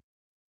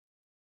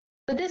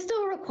 But this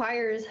still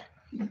requires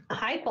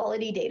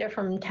high-quality data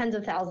from tens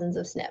of thousands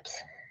of SNPs.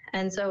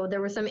 And so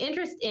there was some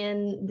interest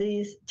in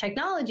these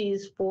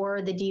technologies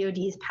for the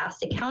DoD's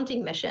past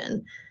accounting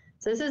mission.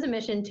 So this is a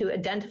mission to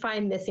identify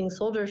missing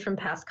soldiers from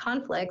past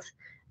conflicts.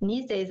 And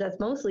these days, that's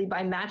mostly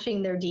by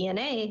matching their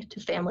DNA to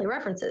family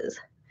references.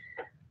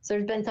 So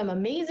there's been some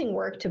amazing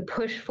work to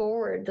push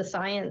forward the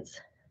science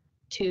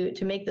to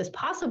make this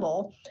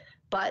possible,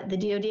 but the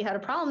DoD had a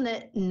problem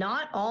that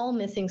not all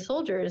missing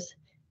soldiers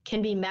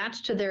can be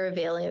matched to their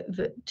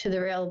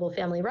available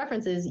family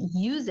references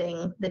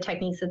using the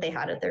techniques that they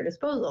had at their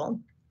disposal.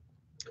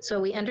 So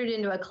we entered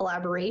into a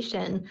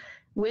collaboration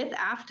with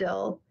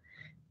AFDIL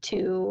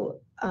to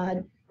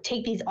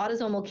take these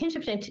autosomal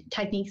kinship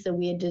techniques that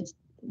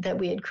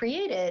we had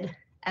created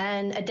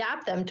and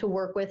adapt them to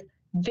work with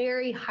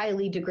very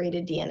highly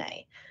degraded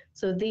DNA.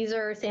 So these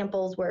are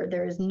samples where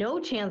there is no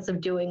chance of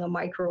doing a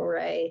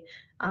microarray,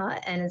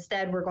 and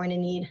instead we're going to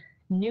need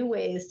new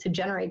ways to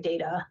generate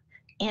data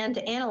and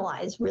to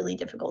analyze really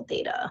difficult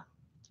data.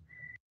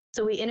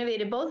 So we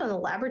innovated both on the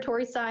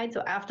laboratory side.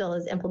 So AFDIL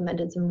has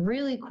implemented some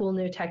really cool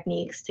new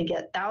techniques to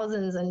get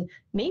thousands and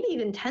maybe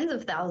even tens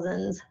of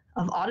thousands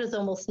of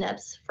autosomal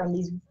SNPs from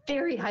these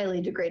very highly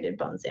degraded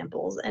bone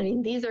samples. I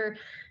mean, these are,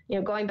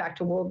 going back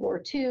to World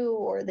War II,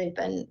 or they've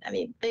been,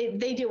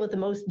 they deal with the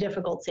most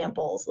difficult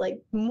samples,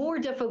 like more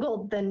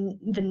difficult than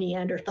the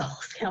Neanderthal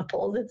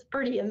samples. It's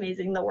pretty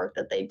amazing the work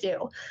that they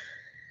do.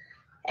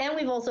 And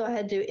we've also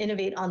had to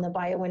innovate on the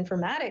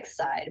bioinformatics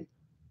side,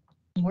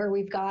 where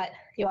we've got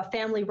a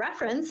family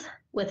reference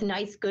with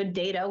nice, good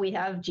data. We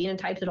have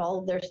genotypes at all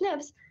of their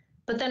SNPs,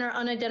 but then our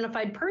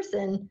unidentified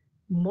person,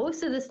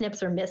 most of the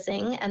SNPs are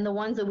missing, and the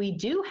ones that we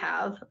do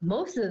have,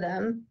 most of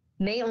them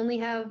may only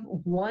have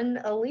one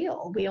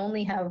allele. We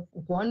only have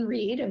one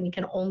read, and we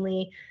can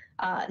only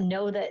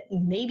know that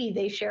maybe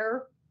they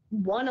share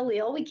one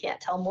allele. We can't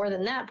tell more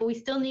than that, but we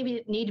still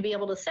need to be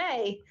able to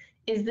say,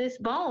 is this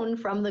bone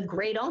from the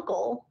great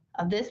uncle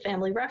of this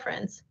family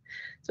reference?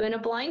 So in a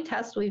blind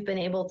test, we've been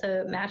able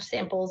to match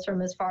samples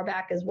from as far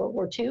back as World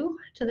War II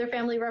to their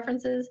family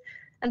references.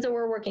 And so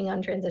we're working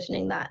on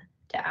transitioning that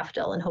to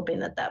AFDIL and hoping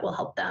that that will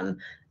help them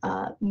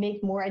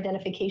make more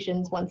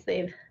identifications once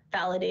they've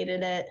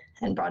validated it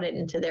and brought it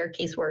into their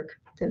casework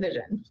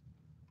division.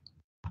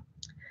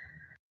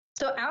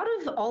 So out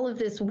of all of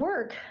this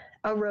work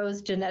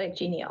arose genetic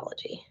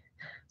genealogy.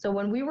 So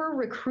when we were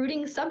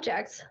recruiting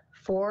subjects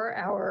for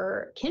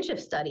our kinship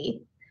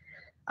study,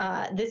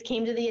 this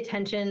came to the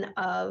attention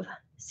of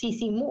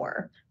C.C.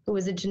 Moore, who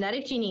was a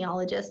genetic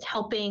genealogist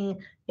helping,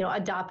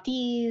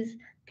 adoptees,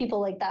 people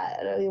like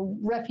that,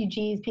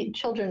 refugees,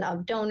 children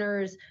of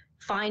donors,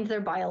 find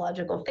their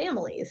biological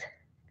families.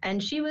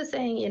 And she was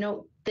saying,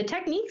 the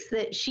techniques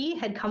that she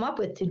had come up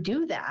with to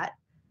do that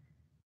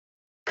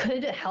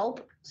could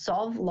help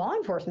solve law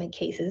enforcement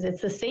cases.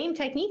 It's the same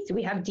techniques.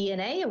 We have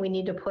DNA and we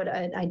need to put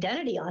an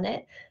identity on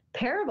it.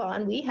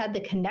 Parabon, we had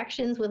the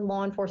connections with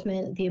law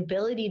enforcement, the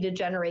ability to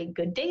generate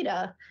good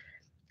data.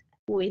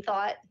 We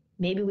thought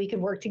maybe we could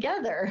work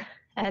together.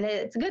 And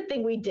it's a good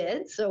thing we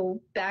did.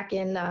 So back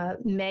in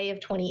May of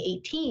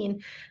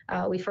 2018,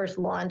 we first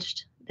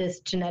launched this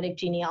genetic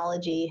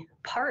genealogy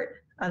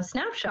part of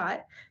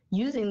Snapshot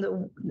using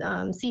the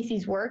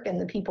Cece's work and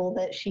the people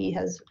that she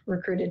has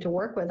recruited to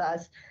work with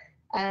us.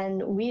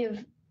 And we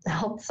have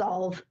helped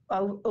solve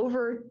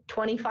over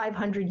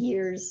 2,500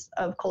 years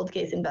of cold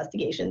case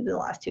investigations in the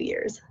last 2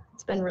 years.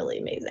 It's been really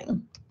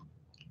amazing.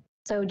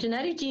 So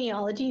genetic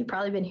genealogy, you've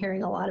probably been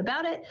hearing a lot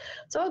about it.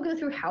 So I'll go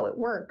through how it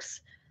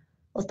works.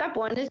 Well, step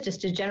one is just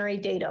to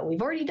generate data.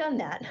 We've already done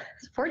that.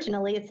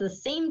 Fortunately, it's the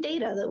same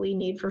data that we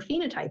need for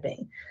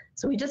phenotyping.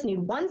 So we just need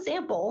one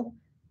sample.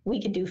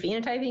 We could do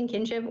phenotyping,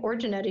 kinship, or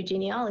genetic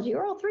genealogy,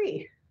 or all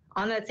three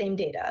on that same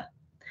data.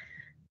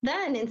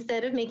 Then,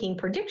 instead of making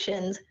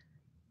predictions,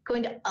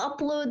 going to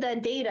upload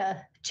that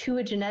data to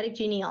a genetic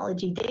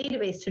genealogy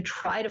database to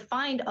try to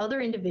find other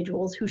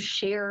individuals who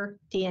share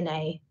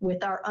DNA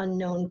with our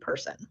unknown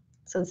person.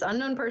 So this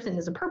unknown person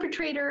is a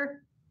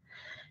perpetrator,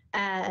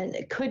 and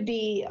it could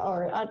be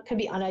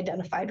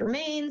unidentified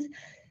remains.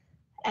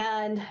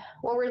 And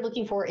what we're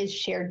looking for is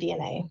shared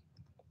DNA.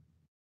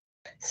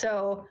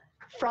 So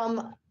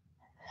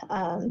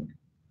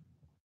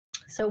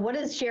what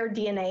does shared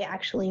DNA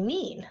actually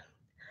mean?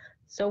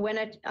 So when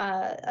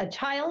a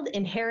child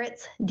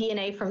inherits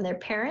DNA from their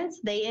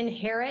parents, they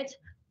inherit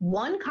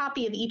one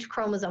copy of each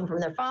chromosome from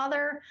their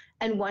father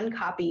and one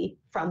copy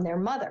from their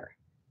mother.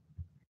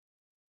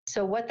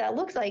 So what that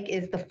looks like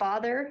is the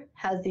father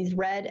has these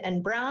red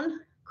and brown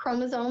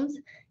chromosomes,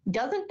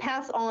 doesn't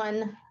pass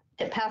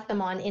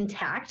them on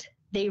intact,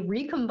 they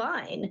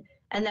recombine,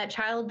 and that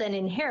child then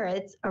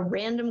inherits a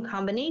random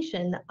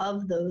combination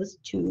of those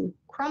two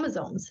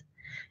chromosomes.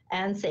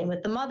 And same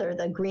with the mother,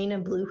 the green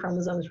and blue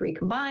chromosomes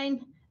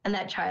recombine, and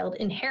that child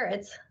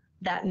inherits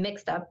that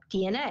mixed up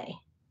DNA.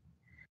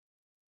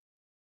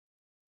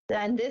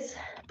 And this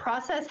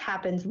process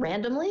happens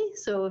randomly.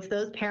 So if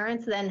those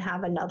parents then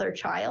have another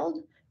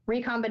child,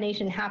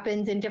 recombination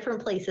happens in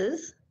different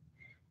places,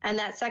 and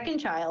that second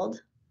child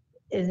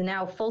is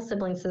now full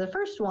siblings to the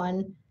first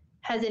one,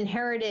 has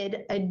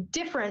inherited a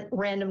different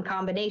random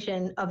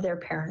combination of their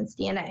parents'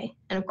 DNA.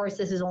 And of course,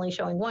 this is only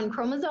showing one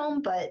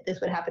chromosome, but this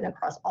would happen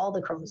across all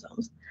the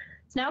chromosomes.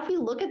 So now if we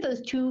look at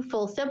those two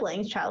full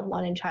siblings, child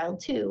 1 and child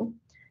 2,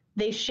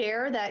 they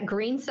share that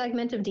green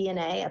segment of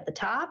DNA at the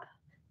top,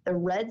 the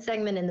red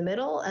segment in the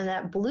middle, and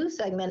that blue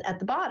segment at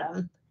the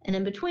bottom. And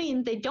in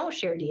between, they don't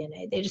share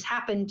DNA. They just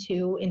happen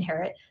to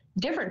inherit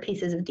different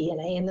pieces of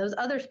DNA in those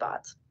other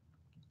spots.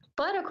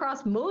 But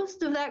across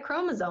most of that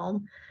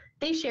chromosome,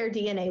 they share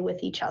DNA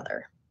with each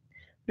other.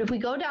 But if we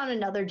go down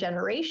another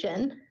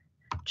generation,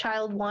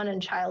 child 1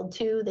 and child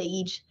 2, they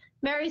each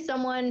marry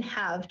someone,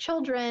 have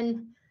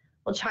children.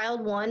 Well,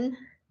 child 1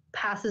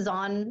 passes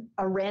on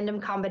a random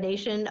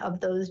combination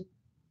of those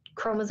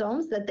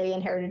chromosomes that they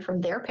inherited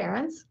from their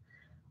parents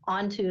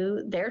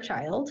onto their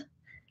child,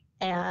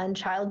 and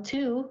child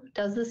 2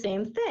 does the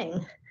same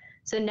thing.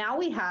 So now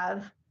we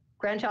have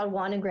grandchild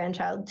 1 and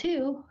grandchild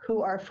 2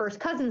 who are first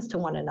cousins to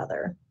one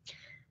another.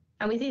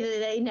 And we see that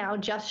they now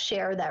just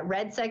share that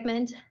red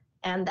segment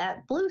and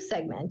that blue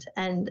segment.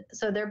 And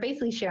so they're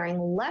basically sharing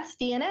less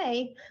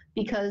DNA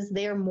because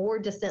they're more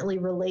distantly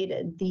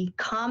related. The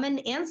common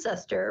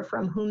ancestor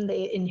from whom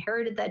they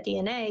inherited that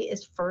DNA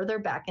is further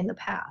back in the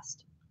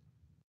past.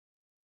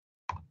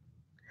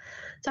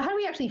 So how do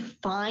we actually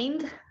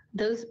find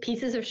those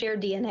pieces of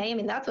shared DNA? I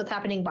mean, that's what's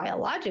happening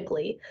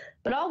biologically,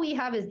 but all we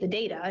have is the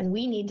data, and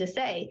we need to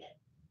say,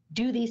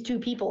 do these two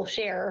people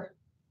share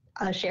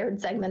a shared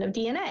segment of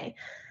DNA?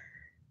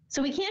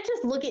 So we can't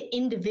just look at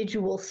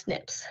individual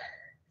SNPs.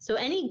 So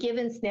any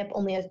given SNP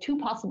only has two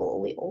possible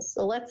alleles.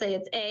 So let's say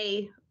it's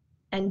A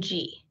and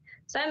G.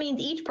 So that means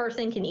each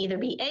person can either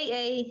be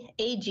AA,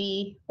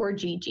 AG, or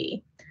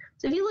GG.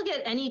 So if you look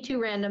at any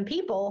two random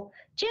people,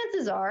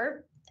 chances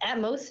are, at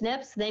most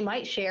SNPs, they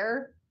might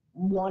share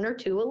one or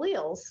two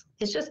alleles.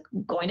 It's just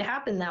going to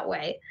happen that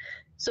way.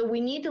 So we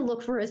need to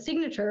look for a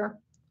signature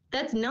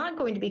that's not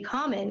going to be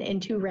common in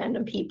two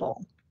random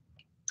people.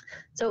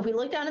 So if we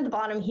look down at the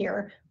bottom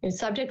here, there's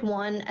subject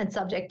 1 and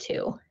subject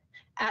 2.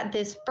 At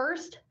this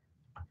first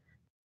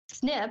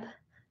SNP,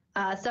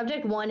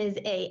 subject 1 is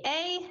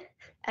AA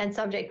and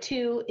subject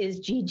 2 is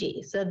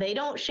GG. So they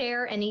don't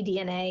share any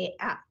DNA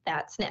at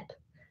that SNP.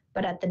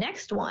 But at the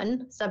next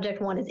one,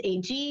 subject 1 is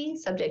AG,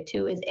 subject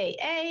 2 is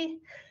AA.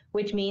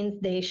 which means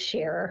they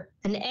share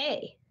an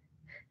A.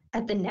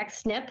 At the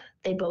next SNP,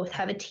 they both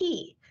have a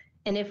T.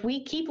 And if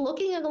we keep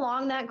looking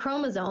along that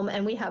chromosome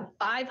and we have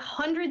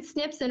 500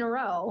 SNPs in a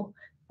row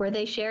where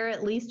they share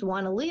at least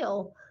one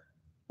allele,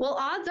 well,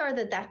 odds are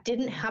that that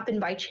didn't happen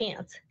by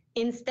chance.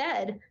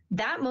 Instead,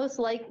 that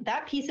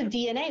piece of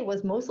DNA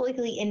was most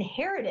likely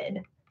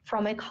inherited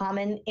from a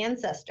common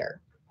ancestor.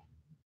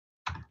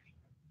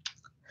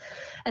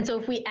 And so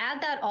if we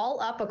add that all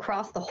up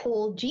across the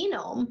whole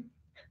genome,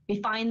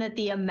 we find that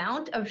the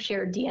amount of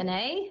shared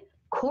DNA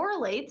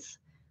correlates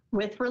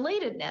with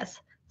relatedness.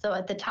 So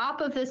at the top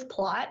of this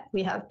plot,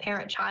 we have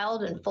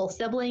parent-child and full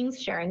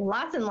siblings sharing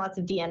lots and lots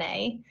of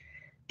DNA.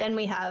 Then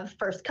we have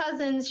first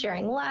cousins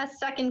sharing less,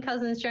 second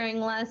cousins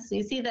sharing less. So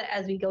you see that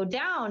as we go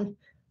down,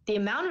 the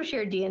amount of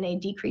shared DNA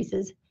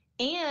decreases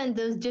and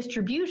those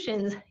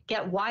distributions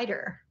get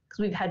wider because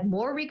we've had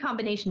more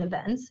recombination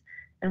events,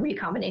 and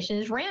recombination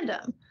is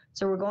random.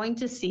 So we're going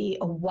to see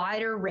a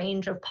wider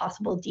range of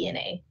possible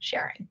DNA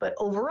sharing. But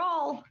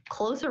overall,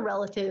 closer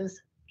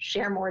relatives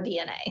share more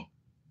DNA.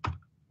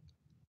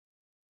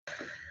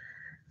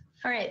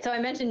 All right, so I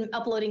mentioned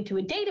uploading to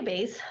a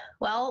database.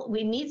 Well,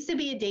 it needs to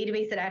be a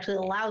database that actually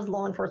allows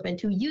law enforcement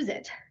to use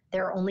it.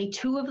 There are only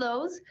two of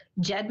those,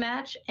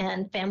 GEDmatch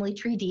and Family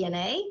Tree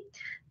DNA.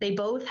 They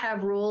both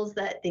have rules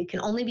that they can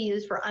only be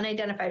used for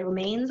unidentified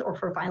remains or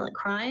for violent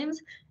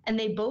crimes, and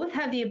they both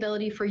have the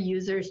ability for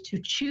users to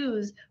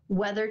choose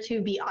whether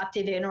to be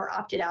opted in or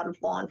opted out of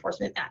law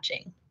enforcement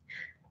matching.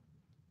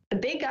 The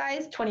big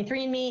guys,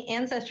 23andMe,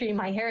 Ancestry,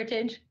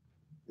 MyHeritage,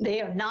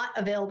 they are not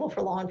available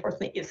for law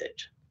enforcement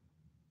usage.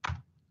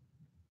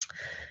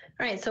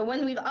 All right, so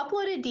when we've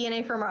uploaded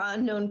DNA from our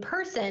unknown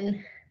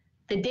person,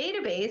 the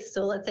database,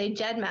 so let's say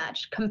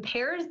GEDmatch,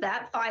 compares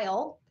that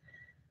file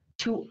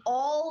to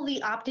all the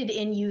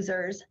opted-in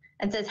users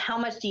and says how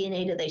much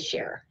DNA do they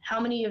share? How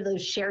many of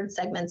those shared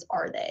segments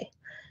are they?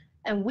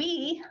 And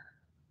we,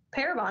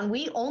 Parabon,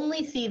 we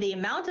only see the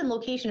amount and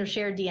location of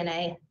shared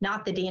DNA,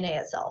 not the DNA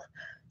itself.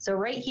 So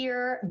right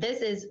here,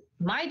 this is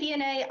my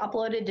DNA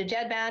uploaded to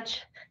GEDmatch.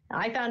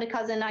 I found a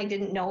cousin I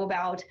didn't know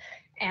about,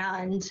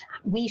 and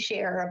we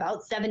share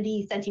about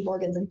 70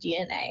 centimorgans of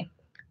DNA.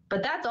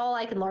 But that's all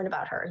I can learn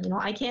about her. You know,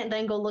 I can't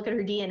then go look at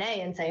her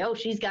DNA and say, oh,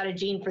 she's got a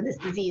gene for this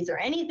disease or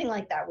anything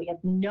like that. We have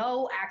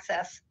no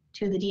access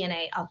to the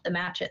DNA of the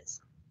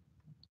matches.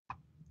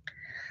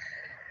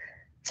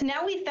 So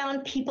now we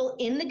found people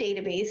in the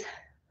database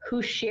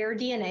who share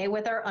DNA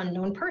with our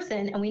unknown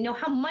person, and we know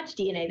how much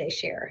DNA they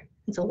share.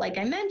 And so like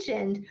I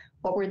mentioned,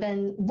 what we're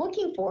then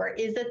looking for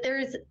is that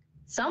there's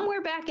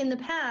somewhere back in the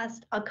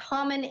past a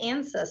common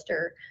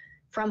ancestor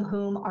from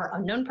whom our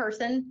unknown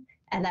person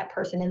and that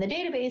person in the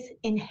database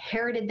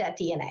inherited that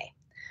DNA.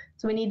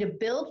 So we need to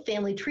build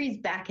family trees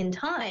back in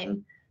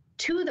time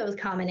to those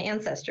common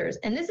ancestors.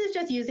 And this is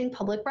just using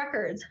public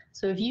records.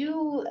 So if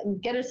you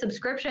get a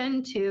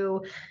subscription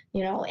to,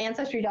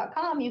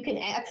 Ancestry.com, you can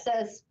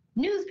access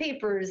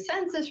newspapers,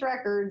 census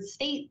records,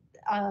 state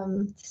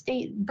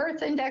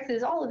birth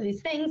indexes, all of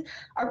these things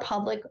are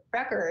public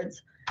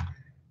records.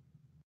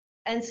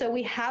 And so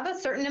we have a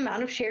certain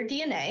amount of shared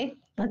DNA.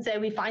 Let's say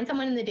we find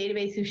someone in the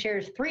database who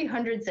shares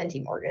 300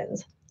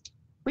 centimorgans.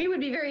 We would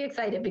be very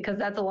excited because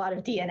that's a lot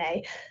of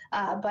DNA,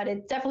 but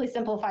it definitely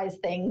simplifies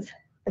things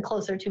the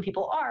closer two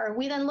people are.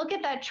 We then look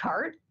at that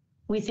chart.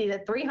 We see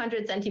that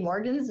 300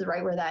 centimorgans is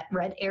right where that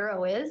red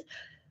arrow is.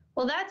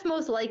 Well, that's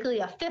most likely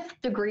a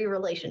 5th degree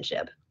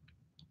relationship.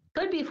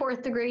 Could be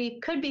 4th degree,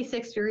 could be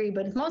 6th degree,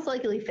 but it's most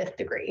likely 5th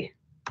degree.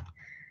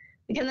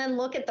 We can then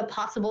look at the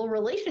possible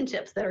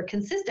relationships that are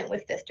consistent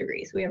with 5th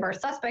degrees. We have our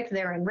suspect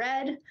there in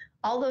red.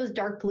 All those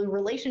dark blue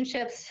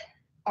relationships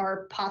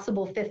are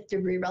possible 5th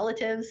degree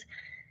relatives.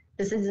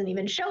 This isn't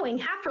even showing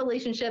half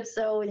relationships,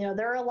 so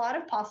there are a lot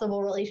of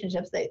possible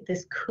relationships that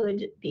this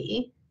could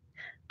be.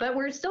 But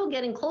we're still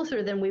getting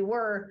closer than we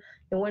were.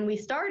 And when we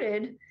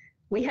started,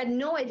 we had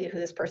no idea who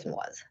this person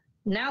was.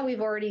 Now we've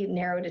already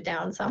narrowed it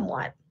down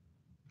somewhat.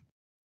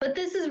 But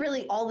this is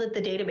really all that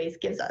the database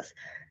gives us.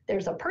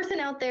 There's a person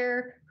out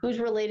there who's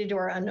related to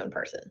our unknown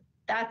person.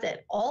 That's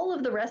it. All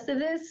of the rest of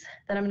this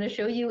that I'm going to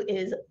show you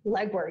is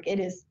legwork. It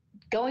is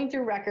going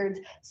through records,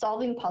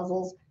 solving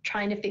puzzles,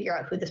 trying to figure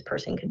out who this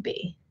person could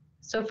be.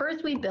 So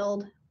first we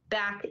build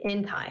back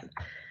in time.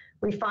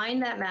 We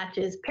find that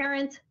matches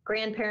parents,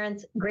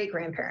 grandparents,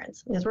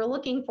 great-grandparents, because we're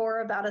looking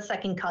for about a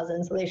second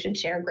cousin, so they should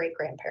share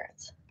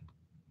great-grandparents.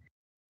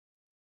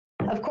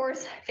 Of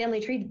course, family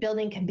tree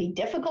building can be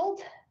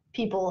difficult.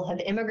 People have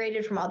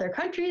immigrated from other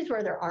countries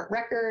where there aren't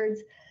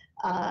records.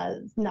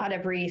 Not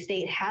every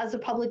state has a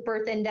public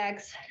birth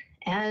index.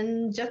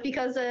 And just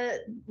because a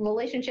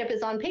relationship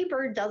is on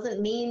paper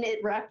doesn't mean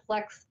it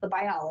reflects the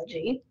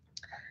biology.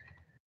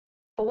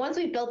 But once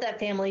we've built that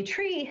family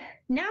tree,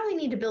 now we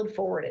need to build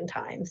forward in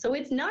time. So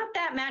it's not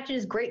that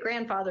matches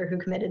great-grandfather who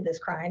committed this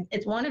crime.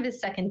 It's one of his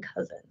second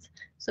cousins.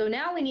 So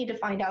now we need to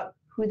find out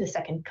who the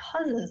second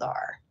cousins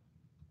are.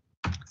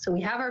 So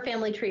we have our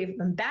family tree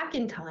from back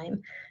in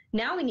time.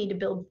 Now we need to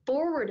build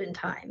forward in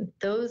time.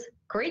 Those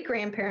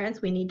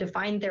great-grandparents, we need to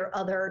find their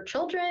other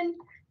children,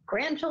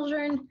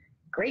 grandchildren,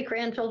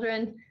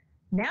 great-grandchildren.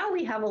 Now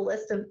we have a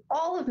list of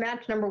all of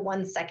match number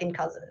one's second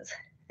cousins.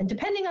 And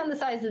depending on the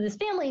size of this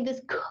family,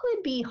 this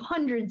could be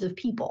hundreds of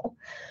people.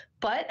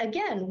 But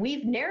again,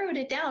 we've narrowed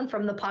it down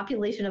from the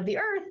population of the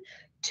Earth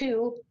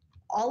to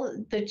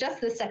just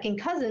the second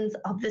cousins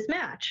of this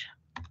match.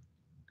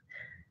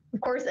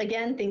 Of course,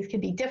 again, things can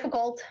be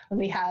difficult when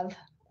we have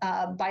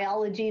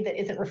biology that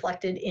isn't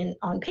reflected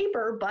on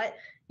paper, but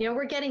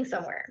we're getting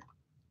somewhere.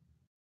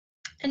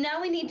 And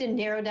now we need to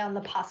narrow down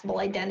the possible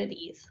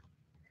identities.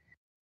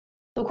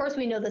 So of course,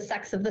 we know the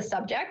sex of the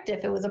subject.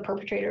 If it was a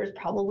perpetrator, it's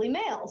probably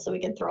male, so we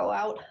can throw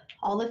out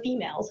all the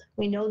females.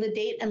 We know the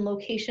date and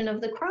location of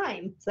the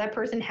crime. So that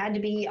person had to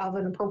be of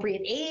an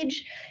appropriate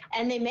age,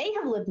 and they may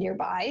have lived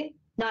nearby.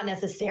 Not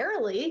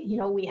necessarily,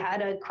 we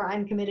had a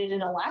crime committed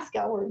in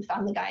Alaska where we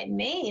found the guy in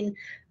Maine,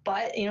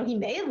 but he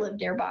may have lived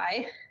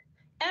nearby.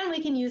 And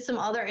we can use some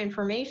other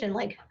information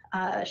like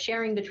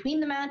sharing between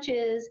the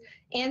matches,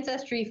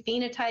 ancestry,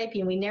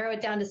 phenotype. We narrow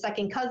it down to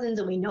second cousins,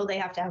 and we know they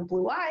have to have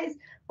blue eyes.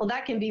 Well,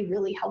 that can be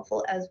really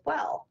helpful as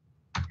well.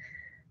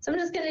 So I'm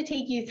just going to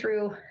take you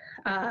through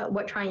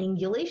what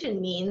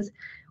triangulation means.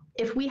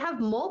 If we have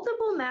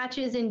multiple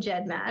matches in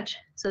GEDmatch,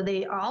 so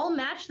they all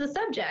match the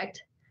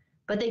subject,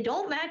 but they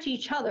don't match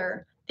each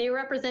other, they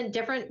represent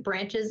different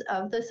branches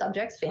of the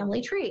subject's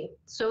family tree.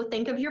 So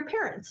think of your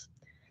parents.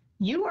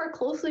 You are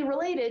closely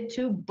related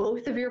to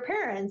both of your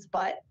parents,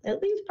 but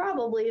at least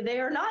probably they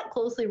are not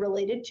closely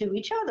related to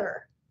each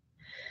other.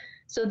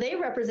 So they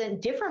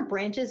represent different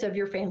branches of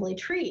your family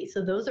tree.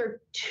 So those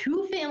are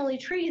two family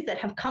trees that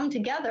have come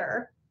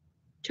together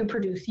to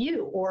produce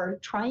you, or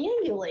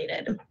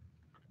triangulated.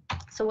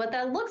 So what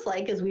that looks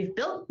like is we've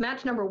built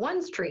match number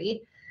one's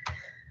tree.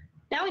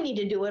 Now we need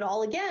to do it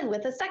all again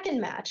with a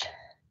second match,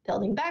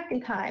 building back in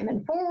time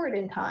and forward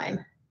in time.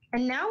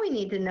 And now we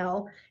need to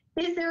know,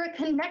 is there a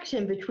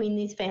connection between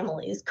these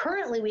families?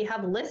 Currently, we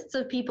have lists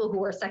of people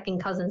who are second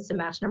cousins to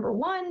match number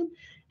one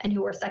and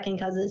who are second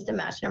cousins to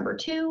match number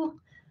two.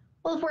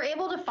 Well, if we're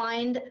able to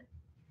find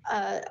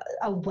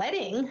a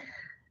wedding,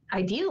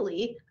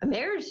 ideally a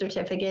marriage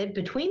certificate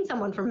between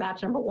someone from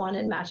match number one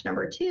and match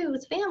number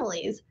two's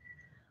families,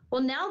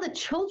 well, now the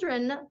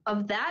children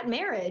of that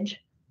marriage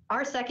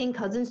are second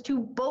cousins to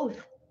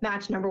both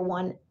match number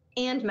one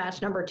and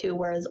match number two,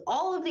 whereas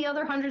all of the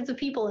other hundreds of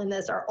people in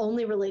this are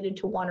only related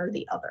to one or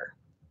the other.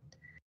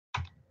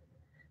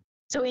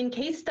 So in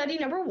case study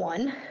number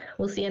one,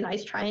 we'll see a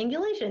nice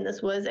triangulation.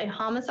 This was a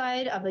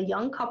homicide of a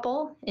young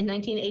couple in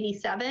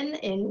 1987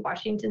 in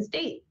Washington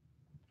State.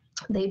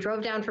 They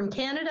drove down from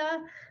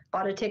Canada,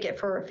 bought a ticket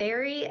for a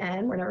ferry,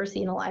 and were never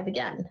seen alive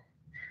again.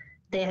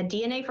 They had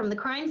DNA from the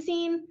crime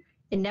scene.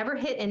 It never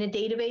hit in a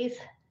database,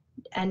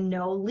 and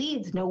no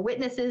leads, no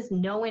witnesses,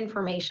 no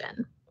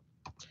information.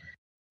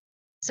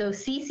 So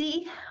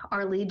Cece,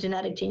 our lead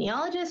genetic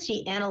genealogist,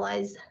 she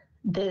analyzed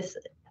this.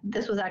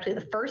 This was actually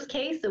the first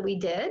case that we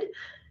did.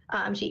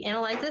 She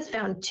analyzed this,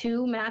 found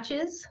two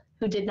matches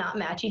who did not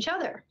match each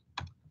other,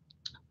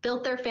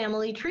 built their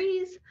family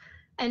trees,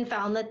 and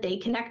found that they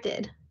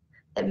connected.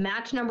 That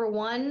match number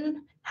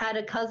one had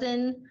a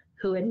cousin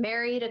who had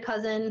married a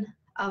cousin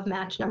of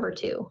match number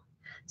two.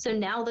 So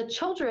now the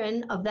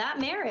children of that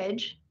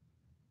marriage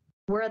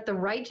were at the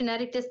right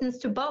genetic distance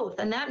to both.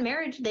 And that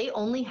marriage, they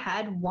only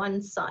had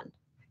one son.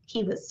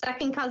 He was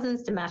second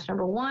cousins to match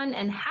number one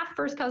and half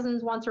first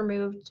cousins once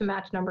removed to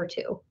match number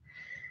two.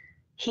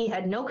 He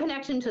had no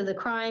connection to the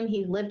crime.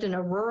 He lived in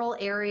a rural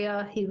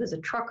area. He was a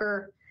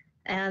trucker,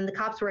 and the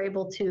cops were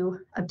able to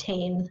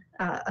obtain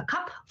a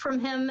cup from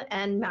him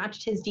and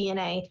matched his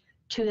DNA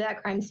to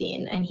that crime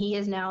scene. And he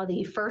is now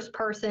the first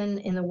person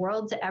in the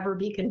world to ever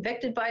be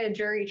convicted by a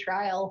jury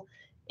trial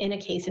in a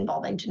case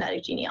involving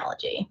genetic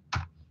genealogy.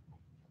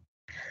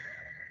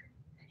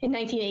 In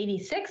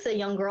 1986, a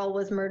young girl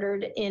was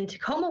murdered in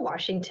Tacoma,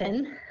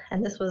 Washington,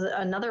 and this was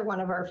another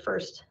one of our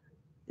first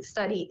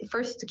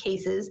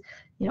cases.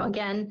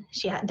 Again,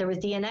 there was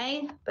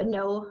DNA, but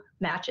no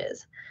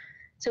matches.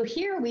 So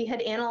here we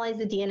had analyzed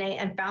the DNA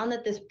and found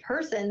that this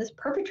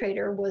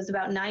perpetrator, was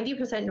about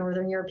 90%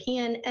 Northern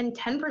European and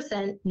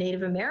 10%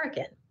 Native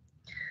American.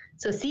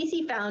 So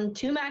Cece found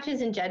two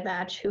matches in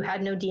GEDmatch who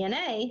had no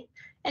DNA.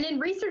 And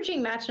in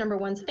researching match number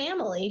one's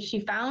family,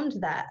 she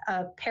found that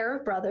a pair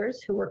of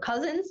brothers who were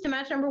cousins to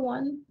match number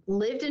one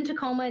lived in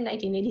Tacoma in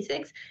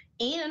 1986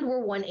 and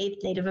were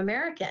 1/8 Native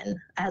American,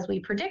 as we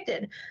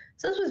predicted.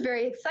 So this was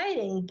very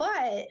exciting,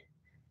 but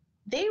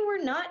they were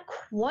not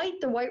quite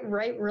the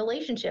right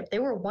relationship. They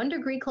were 1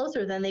 degree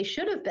closer than they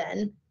should have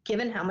been,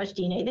 given how much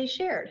DNA they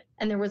shared.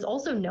 And there was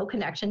also no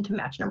connection to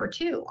match number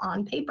two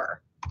on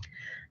paper.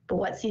 But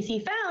what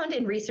Cece found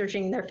in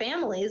researching their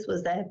families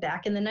was that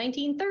back in the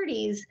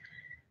 1930s,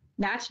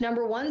 match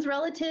number one's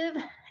relative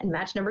and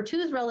match number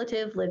two's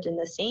relative lived in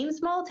the same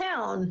small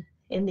town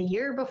in the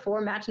year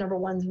before match number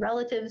one's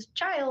relative's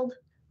child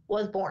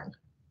was born.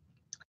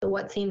 So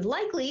what seems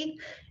likely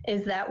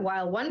is that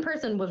while one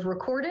person was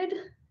recorded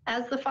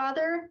as the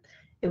father,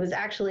 it was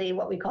actually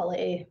what we call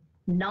a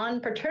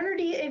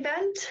non-paternity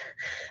event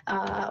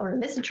or a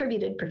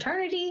misattributed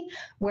paternity,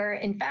 where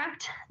in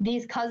fact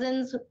these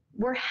cousins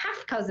were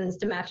half cousins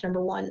to match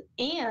number 1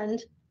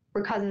 and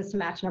were cousins to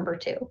match number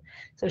 2.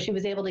 So she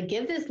was able to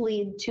give this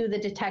lead to the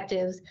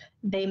detectives.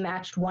 They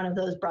matched one of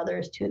those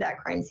brothers to that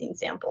crime scene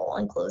sample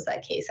and closed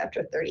that case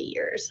after 30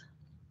 years.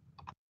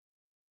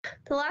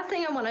 The last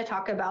thing I want to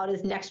talk about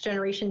is next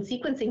generation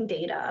sequencing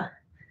data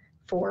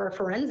for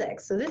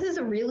forensics. So this is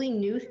a really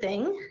new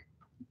thing,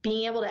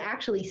 being able to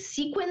actually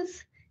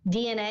sequence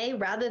DNA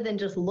rather than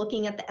just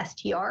looking at the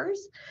STRs.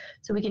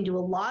 So we can do a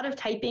lot of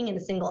typing in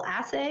a single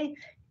assay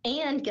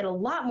and get a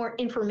lot more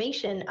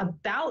information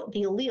about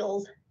the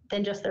alleles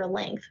than just their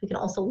length. We can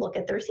also look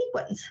at their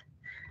sequence.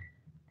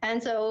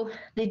 And so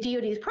the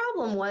DoD's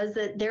problem was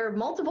that there are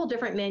multiple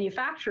different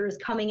manufacturers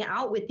coming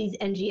out with these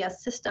NGS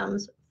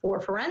systems for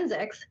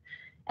forensics,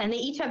 and they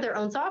each have their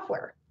own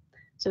software.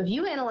 So if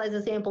you analyze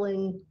a sample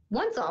in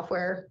one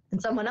software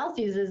and someone else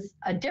uses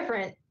a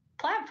different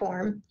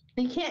platform,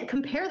 you can't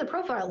compare the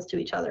profiles to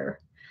each other.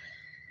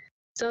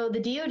 So the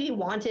DoD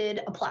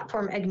wanted a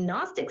platform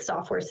agnostic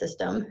software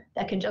system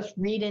that can just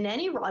read in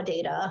any raw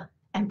data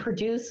and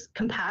produce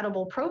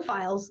compatible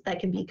profiles that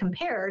can be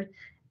compared,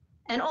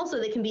 and also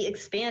they can be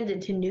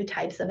expanded to new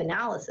types of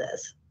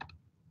analysis.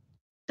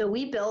 So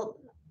we built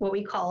what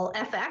we call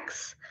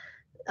FX.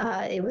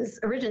 It was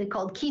originally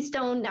called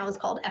Keystone, now it's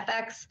called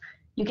FX.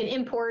 You can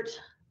import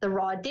the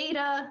raw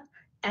data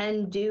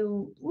and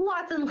do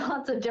lots and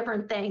lots of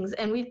different things.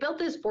 And we've built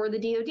this for the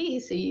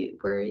DoD. So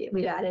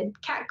we've added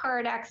CAT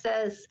card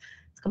access.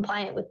 It's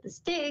compliant with the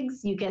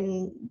STIGs. You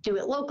can do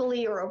it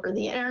locally or over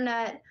the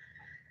internet.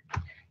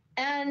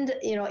 And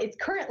its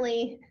current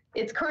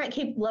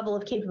level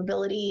of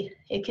capability,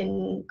 it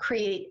can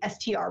create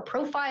STR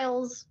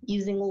profiles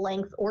using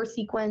length or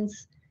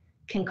sequence,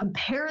 can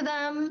compare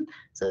them.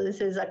 So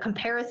this is a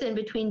comparison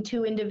between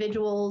two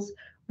individuals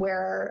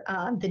where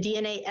the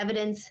DNA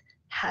evidence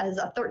has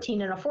a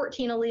 13 and a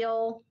 14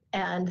 allele,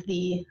 and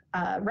the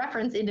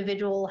reference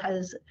individual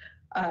has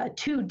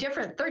two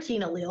different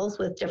 13 alleles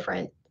with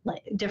different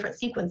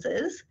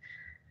sequences.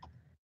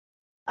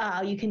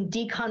 You can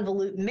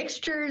deconvolute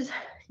mixtures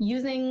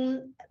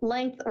using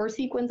length or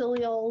sequence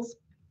alleles,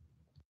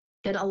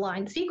 get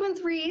aligned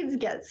sequence reads,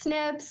 get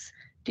SNPs,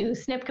 do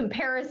SNP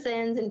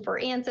comparisons, and for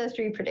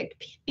ancestry,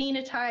 predict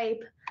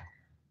phenotype,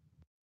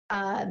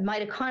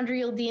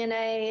 mitochondrial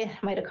DNA,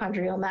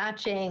 mitochondrial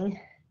matching,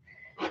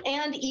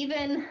 and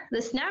even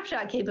the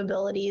snapshot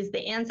capabilities,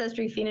 the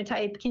ancestry,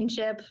 phenotype,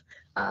 kinship,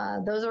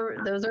 those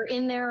are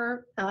in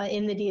there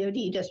in the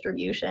DoD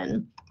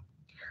distribution.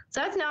 So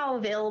that's now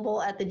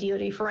available at the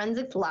DoD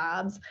forensics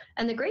labs.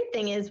 And the great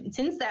thing is,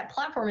 since that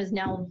platform is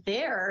now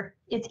there,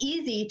 it's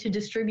easy to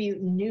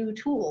distribute new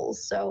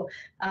tools. So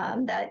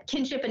that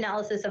kinship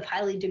analysis of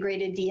highly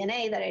degraded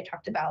DNA that I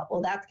talked about,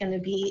 well, that's going to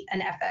be an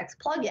FX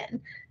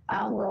plugin.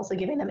 We're also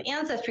giving them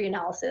ancestry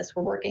analysis.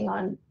 We're working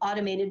on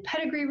automated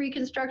pedigree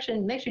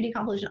reconstruction, mixture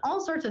decomposition,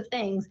 all sorts of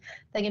things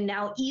that can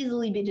now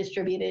easily be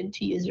distributed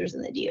to users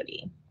in the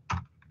DoD.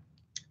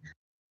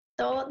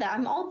 So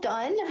I'm all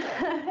done.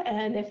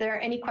 And if there are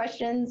any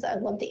questions,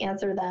 I'd love to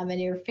answer them. And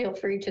you feel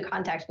free to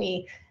contact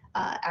me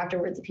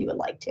afterwards if you would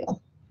like to.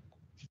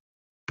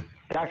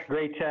 Dr.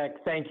 Greytak,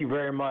 thank you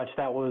very much.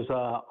 That was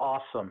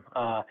awesome.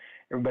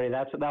 Everybody,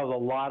 that was a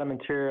lot of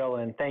material,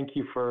 and thank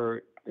you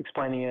for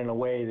explaining it in a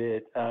way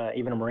that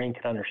even a Marine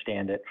could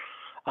understand it.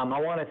 I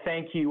want to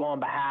thank you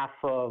on behalf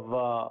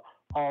of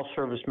all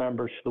service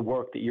members for the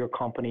work that your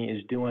company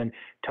is doing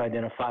to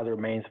identify the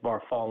remains of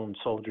our fallen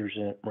soldiers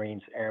and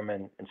Marines,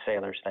 airmen, and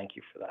sailors. Thank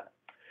you for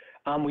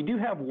that. We do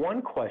have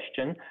one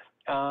question.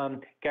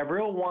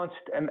 Gabrielle wants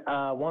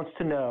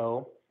to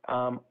know,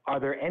 are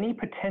there any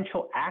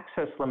potential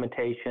access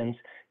limitations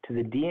to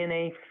the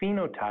DNA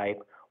phenotype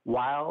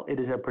while it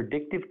is a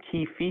predictive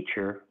key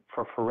feature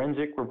for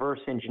forensic reverse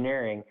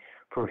engineering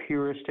for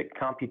heuristic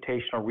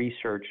computational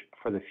research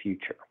for the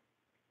future?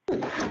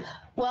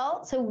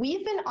 Well, so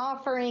we've been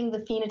offering the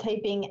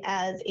phenotyping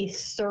as a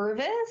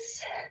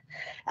service.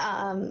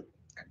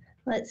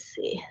 Let's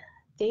see,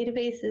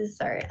 databases,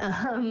 sorry.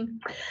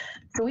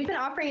 So we've been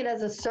offering it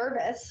as a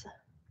service.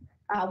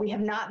 We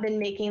have not been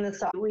making the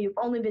software. We've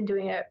only been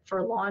doing it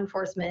for law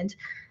enforcement.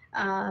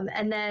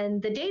 And then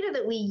the data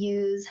that we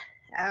use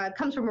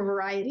comes from a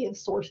variety of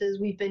sources.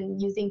 We've been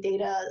using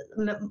data.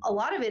 A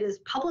lot of it is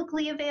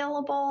publicly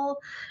available.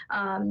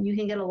 You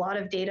can get a lot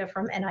of data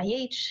from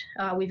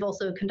NIH. We've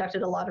also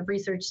conducted a lot of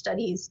research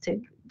studies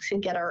to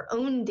get our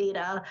own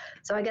data.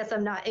 So I guess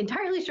I'm not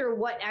entirely sure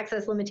what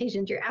access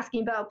limitations you're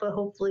asking about, but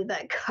hopefully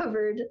that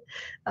covered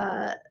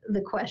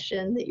the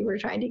question that you were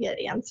trying to get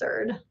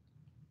answered.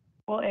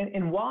 Well,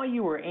 and while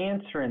you were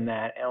answering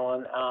that,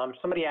 Ellen,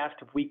 somebody asked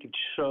if we could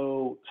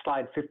show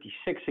slide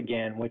 56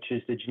 again, which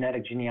is the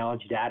genetic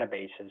genealogy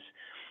databases.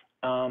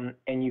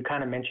 And you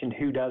kind of mentioned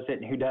who does it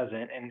and who doesn't.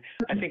 And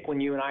I think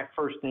when you and I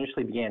first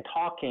initially began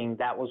talking,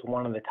 that was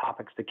one of the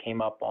topics that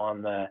came up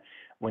on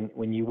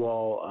when you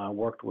all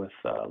worked with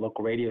a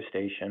local radio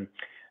station.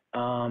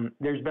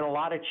 There's been a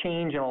lot of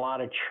change and a lot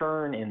of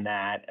churn in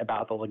that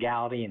about the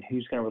legality and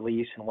who's going to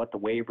release and what the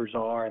waivers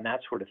are and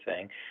that sort of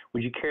thing.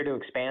 Would you care to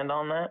expand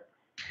on that?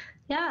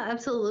 Yeah,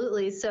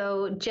 absolutely.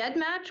 So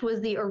GEDmatch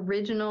was the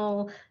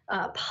original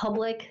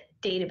public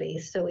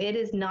database. So it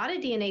is not a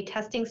DNA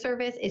testing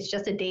service. It's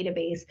just a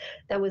database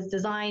that was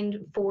designed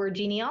for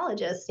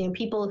genealogists,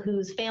 people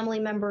whose family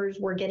members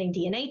were getting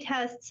DNA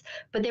tests,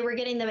 but they were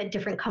getting them at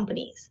different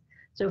companies.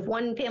 So if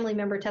one family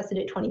member tested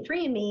at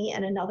 23andMe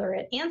and another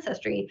at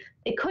Ancestry,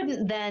 they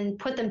couldn't then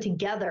put them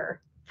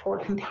together for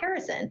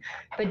comparison.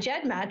 But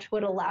GEDmatch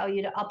would allow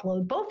you to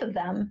upload both of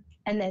them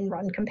and then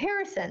run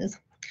comparisons.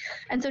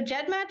 And so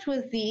GEDmatch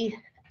was the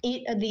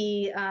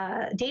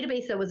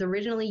database that was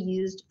originally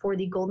used for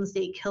the Golden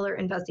State Killer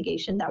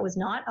investigation. That was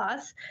not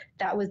us.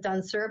 That was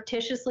done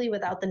surreptitiously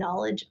without the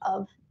knowledge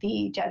of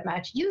the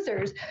GEDmatch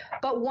users.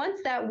 But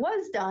once that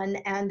was done,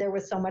 and there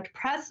was so much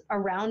press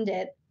around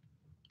it,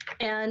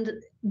 and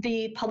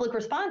the public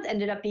response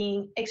ended up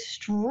being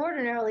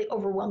extraordinarily,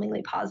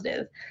 overwhelmingly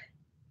positive.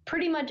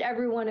 Pretty much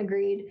everyone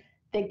agreed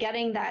that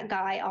getting that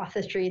guy off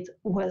the streets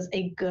was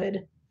a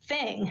good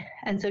thing.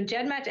 And so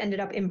GEDmatch ended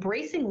up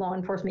embracing law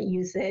enforcement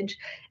usage,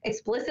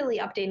 explicitly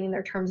updating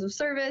their terms of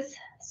service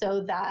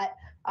so that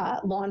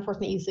law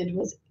enforcement usage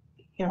was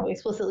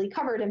explicitly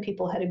covered and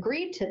people had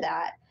agreed to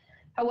that.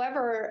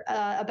 However,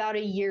 about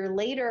a year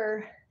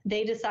later,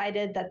 they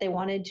decided that they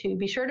wanted to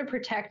be sure to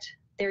protect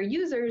their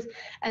users.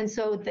 And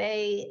so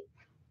they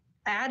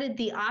added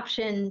the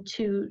option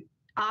to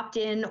opt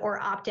in or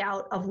opt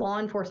out of law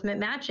enforcement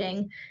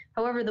matching.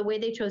 However, the way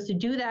they chose to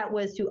do that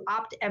was to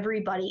opt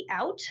everybody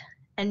out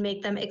and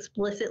make them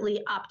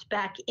explicitly opt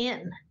back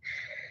in.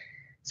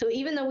 So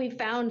even though we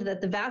found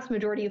that the vast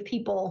majority of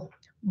people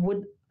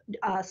would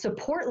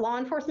support law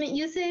enforcement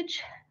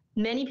usage,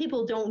 many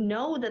people don't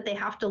know that they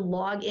have to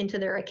log into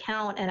their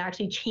account and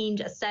actually change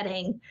a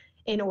setting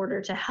in order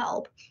to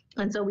help.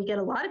 And so we get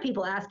a lot of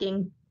people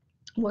asking,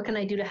 what can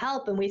I do to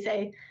help? And we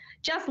say,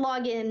 just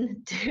log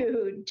in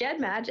to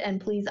GEDmatch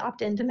and please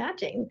opt into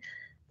matching.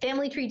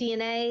 Family Tree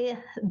DNA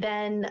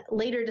then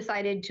later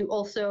decided to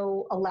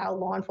also allow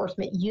law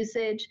enforcement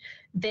usage.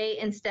 They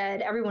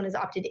instead, everyone is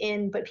opted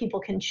in, but people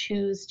can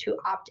choose to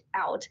opt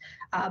out.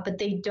 But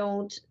they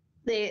don't,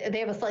 they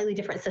have a slightly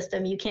different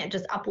system. You can't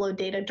just upload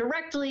data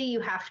directly. You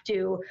have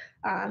to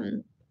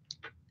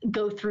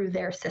go through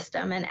their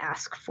system and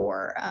ask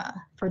for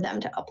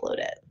them to upload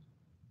it.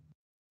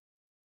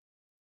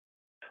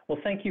 Well,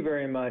 thank you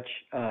very much,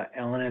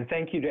 Ellen, and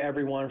thank you to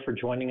everyone for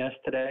joining us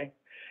today.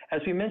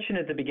 As we mentioned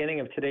at the beginning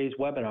of today's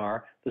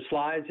webinar, the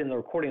slides and the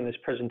recording of this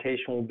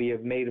presentation will be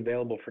made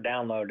available for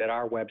download at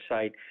our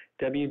website,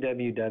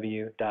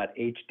 www.hdIAC.org.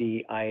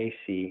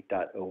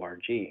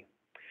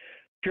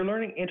 If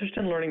you're interested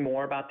in learning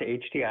more about the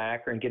HDIAC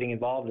or in getting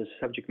involved as a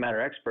subject matter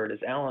expert, as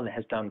Ellen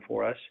has done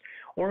for us,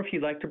 or if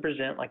you'd like to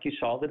present like you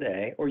saw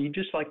today, or you'd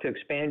just like to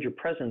expand your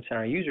presence in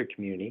our user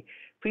community,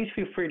 please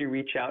feel free to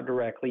reach out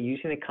directly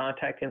using the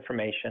contact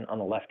information on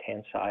the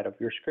left-hand side of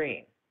your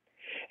screen.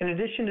 In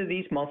addition to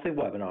these monthly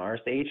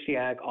webinars, the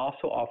HDIAC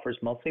also offers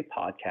monthly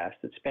podcasts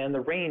that span the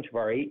range of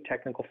our 8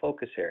 technical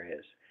focus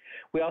areas.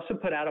 We also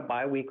put out a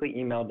bi-weekly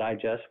email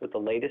digest with the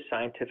latest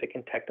scientific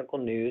and technical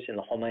news in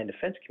the Homeland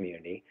Defense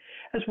community,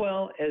 as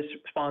well as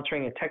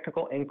sponsoring a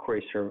technical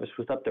inquiry service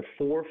with up to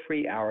 4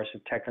 free hours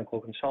of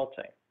technical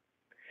consulting.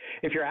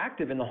 If you're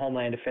active in the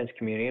Homeland Defense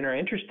community and are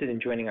interested in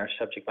joining our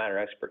subject matter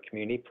expert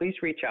community,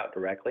 please reach out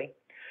directly.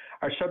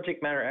 Our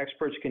subject matter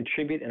experts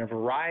contribute in a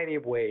variety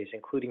of ways,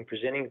 including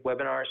presenting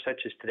webinars such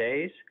as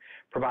today's,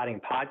 providing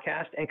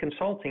podcasts, and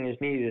consulting as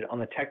needed on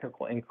the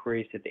technical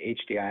inquiries that the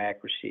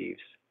HDIAC receives.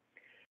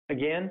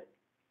 Again,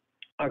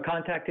 our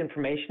contact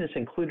information is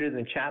included in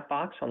the chat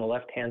box on the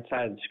left-hand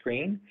side of the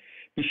screen.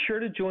 Be sure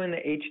to join the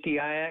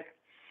HDIAC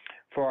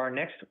for our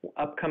next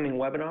upcoming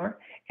webinar,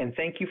 and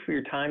thank you for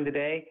your time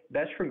today.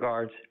 Best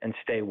regards, and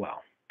stay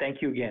well.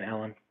 Thank you again,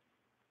 Ellen.